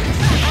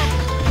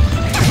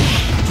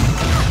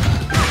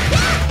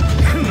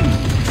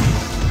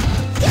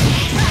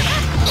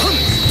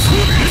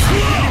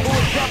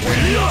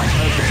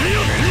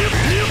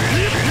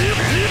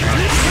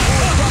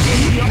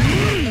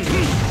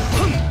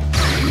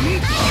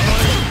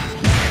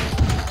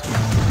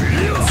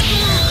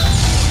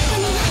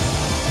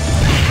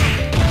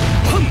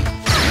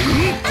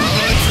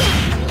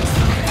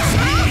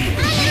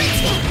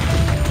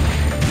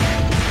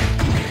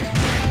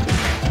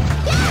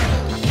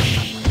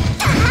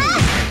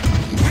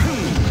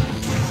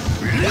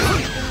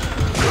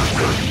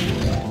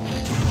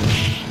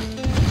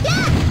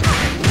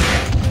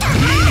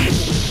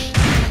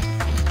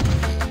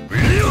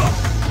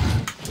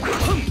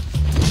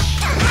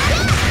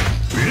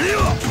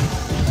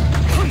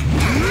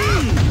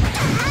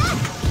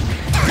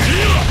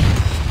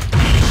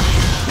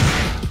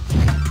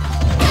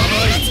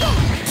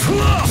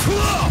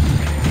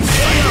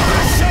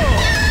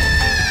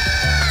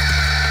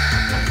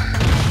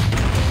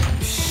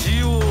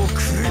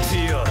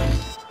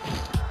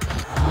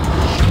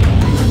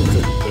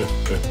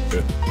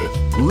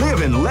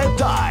Live and let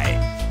die.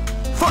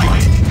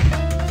 Fight!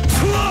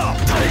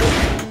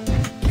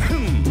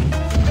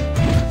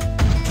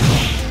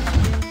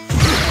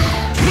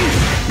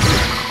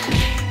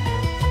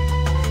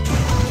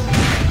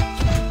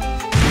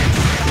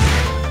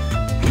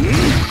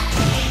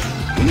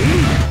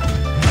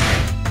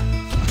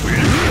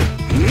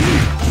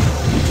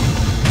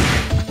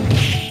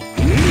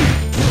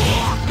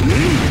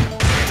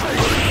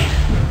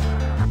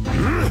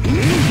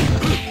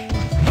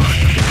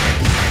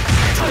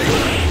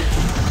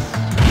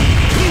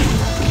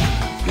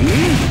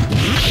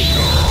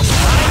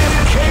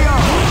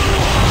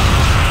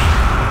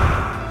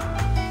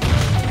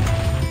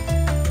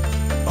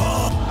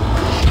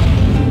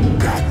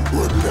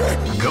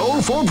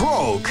 Going for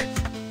broke.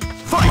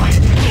 Fight!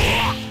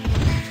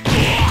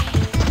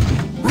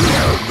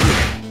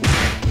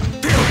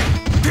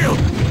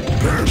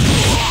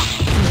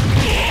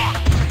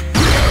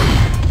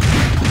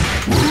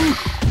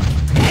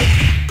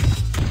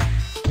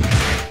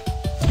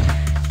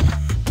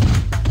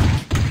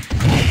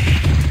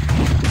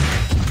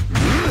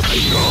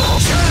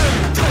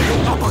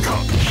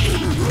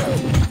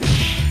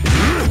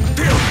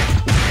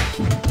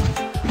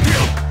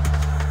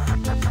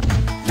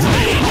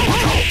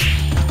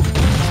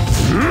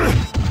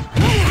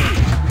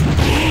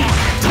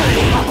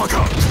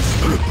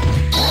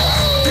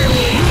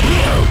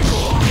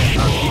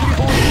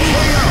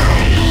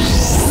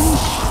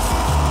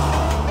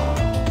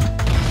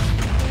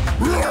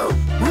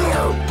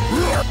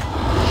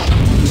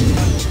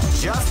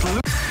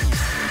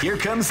 Here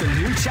comes a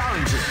new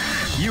challenger.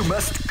 You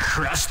must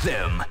crush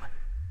them.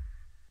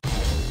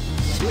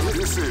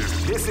 This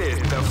is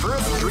the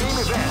first dream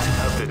event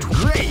of the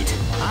great.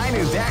 I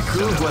knew that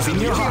groove was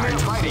in your heart.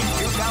 Fighting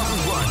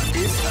 2001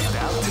 is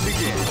about to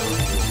begin.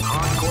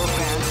 Hardcore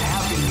fans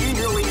have been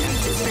eagerly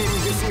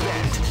anticipating this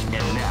event,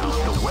 and now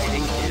the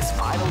waiting is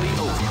finally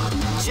over.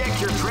 Check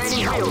your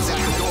training wheels at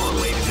the door,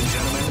 ladies and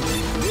gentlemen.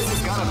 This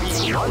is gonna be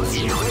one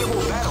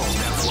incredible battle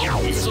that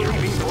will easily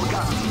be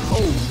forgotten.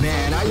 Oh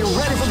man, are you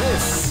ready for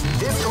this?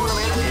 This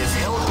tournament is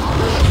held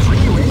under the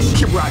free ratio.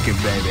 Keep rocking,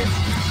 baby.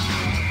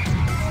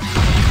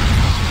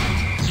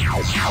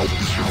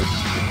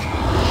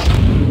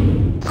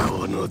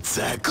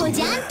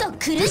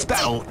 This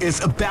battle is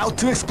about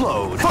to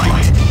explode.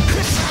 Fight!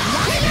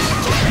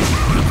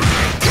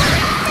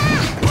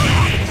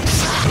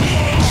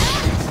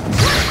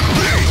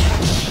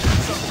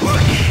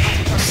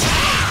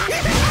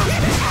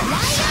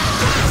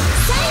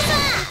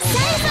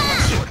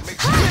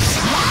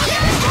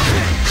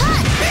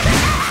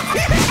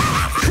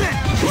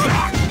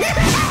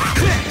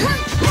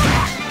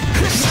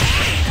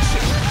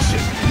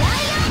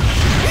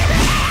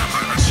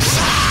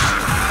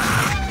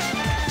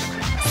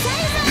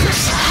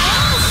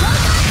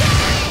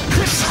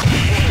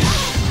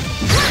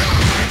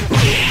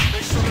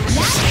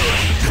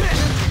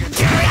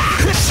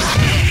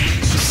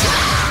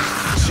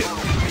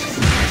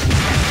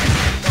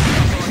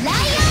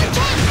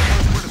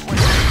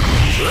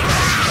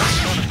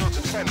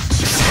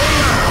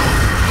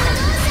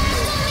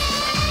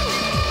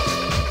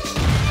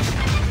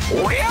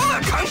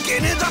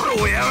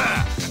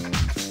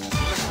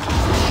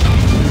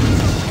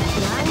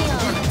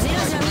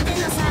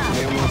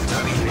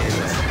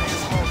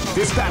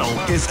 This battle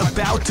is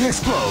about to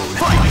explode.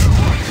 Fight!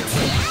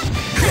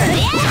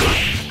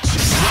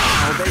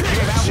 Wow, they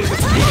came out with a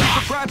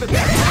surprise, but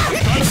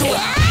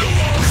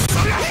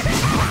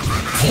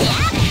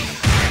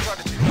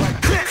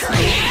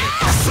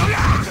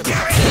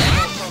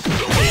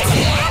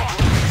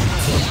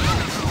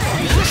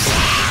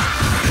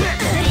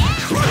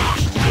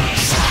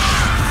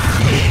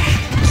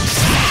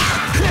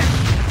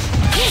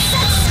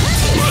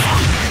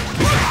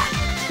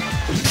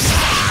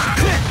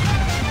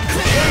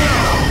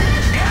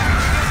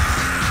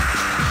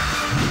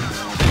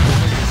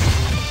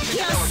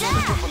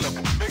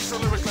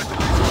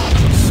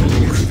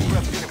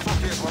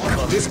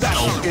this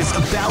battle is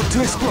about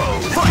to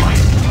explode. Fight!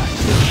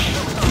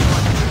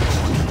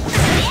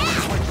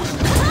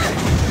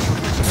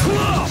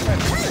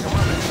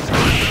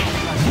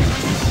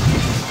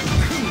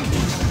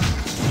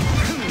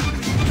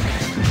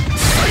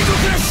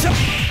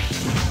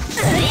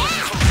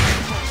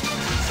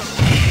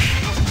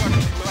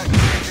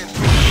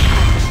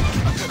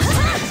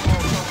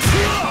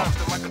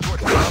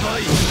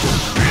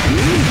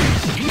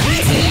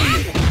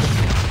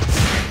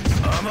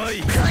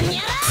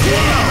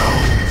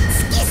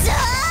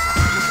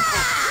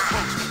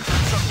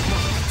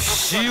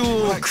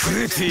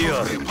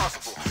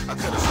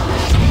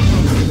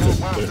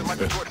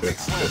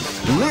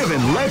 Live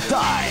and let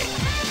die.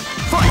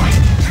 Fight!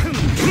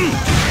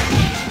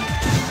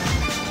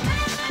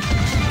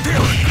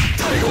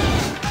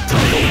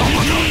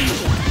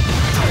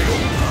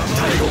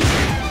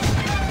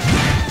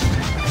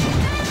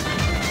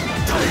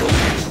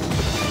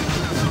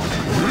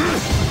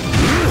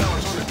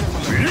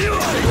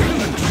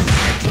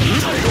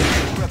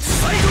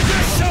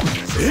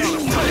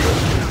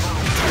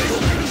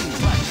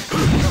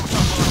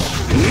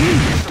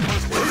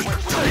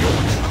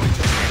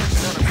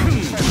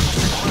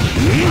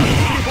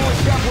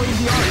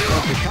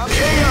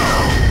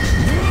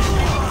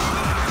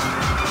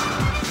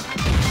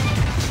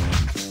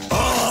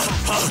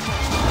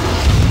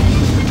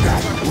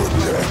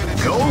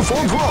 Go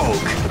for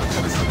broke.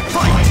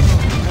 Fight!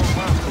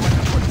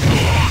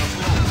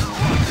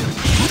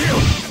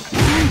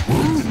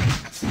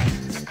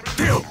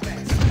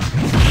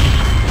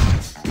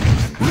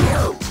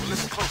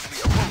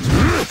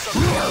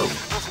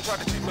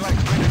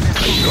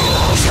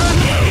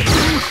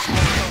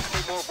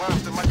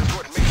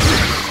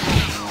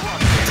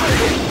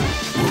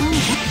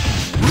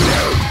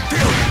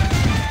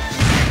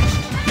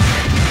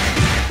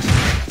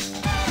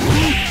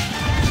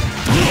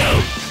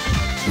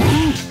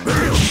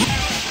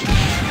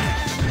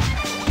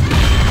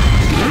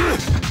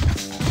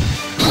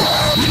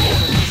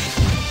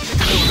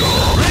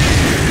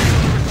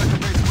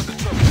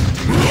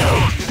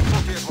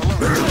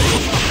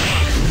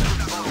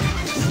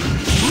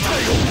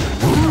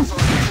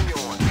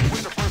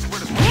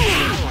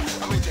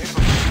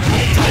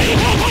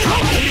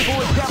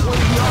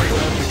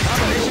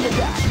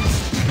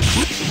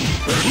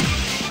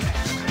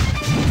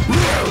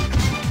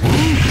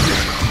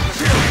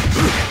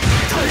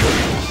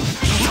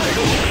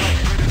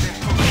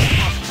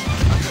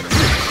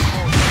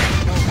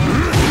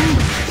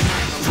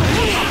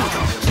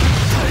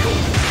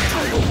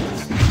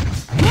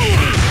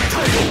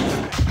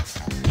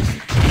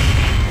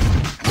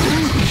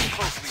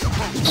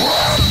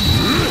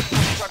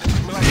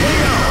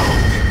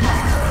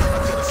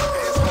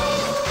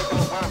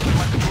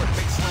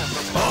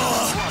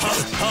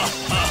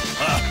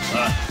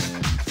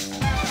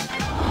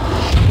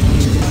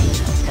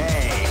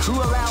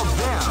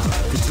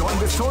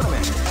 this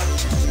tournament.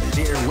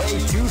 They're way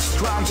too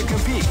strong to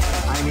compete.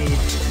 I mean,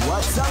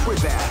 what's up with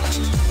that?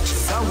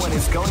 Someone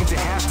is going to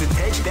have to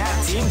take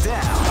that team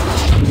down.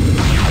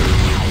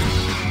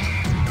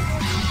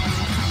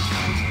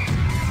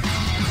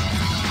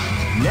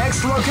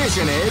 Next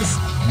location is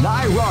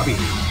Nairobi.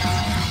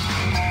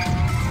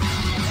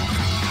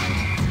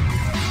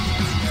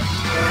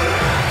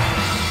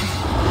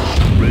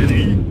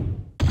 Ready?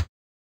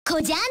 こ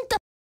じゃん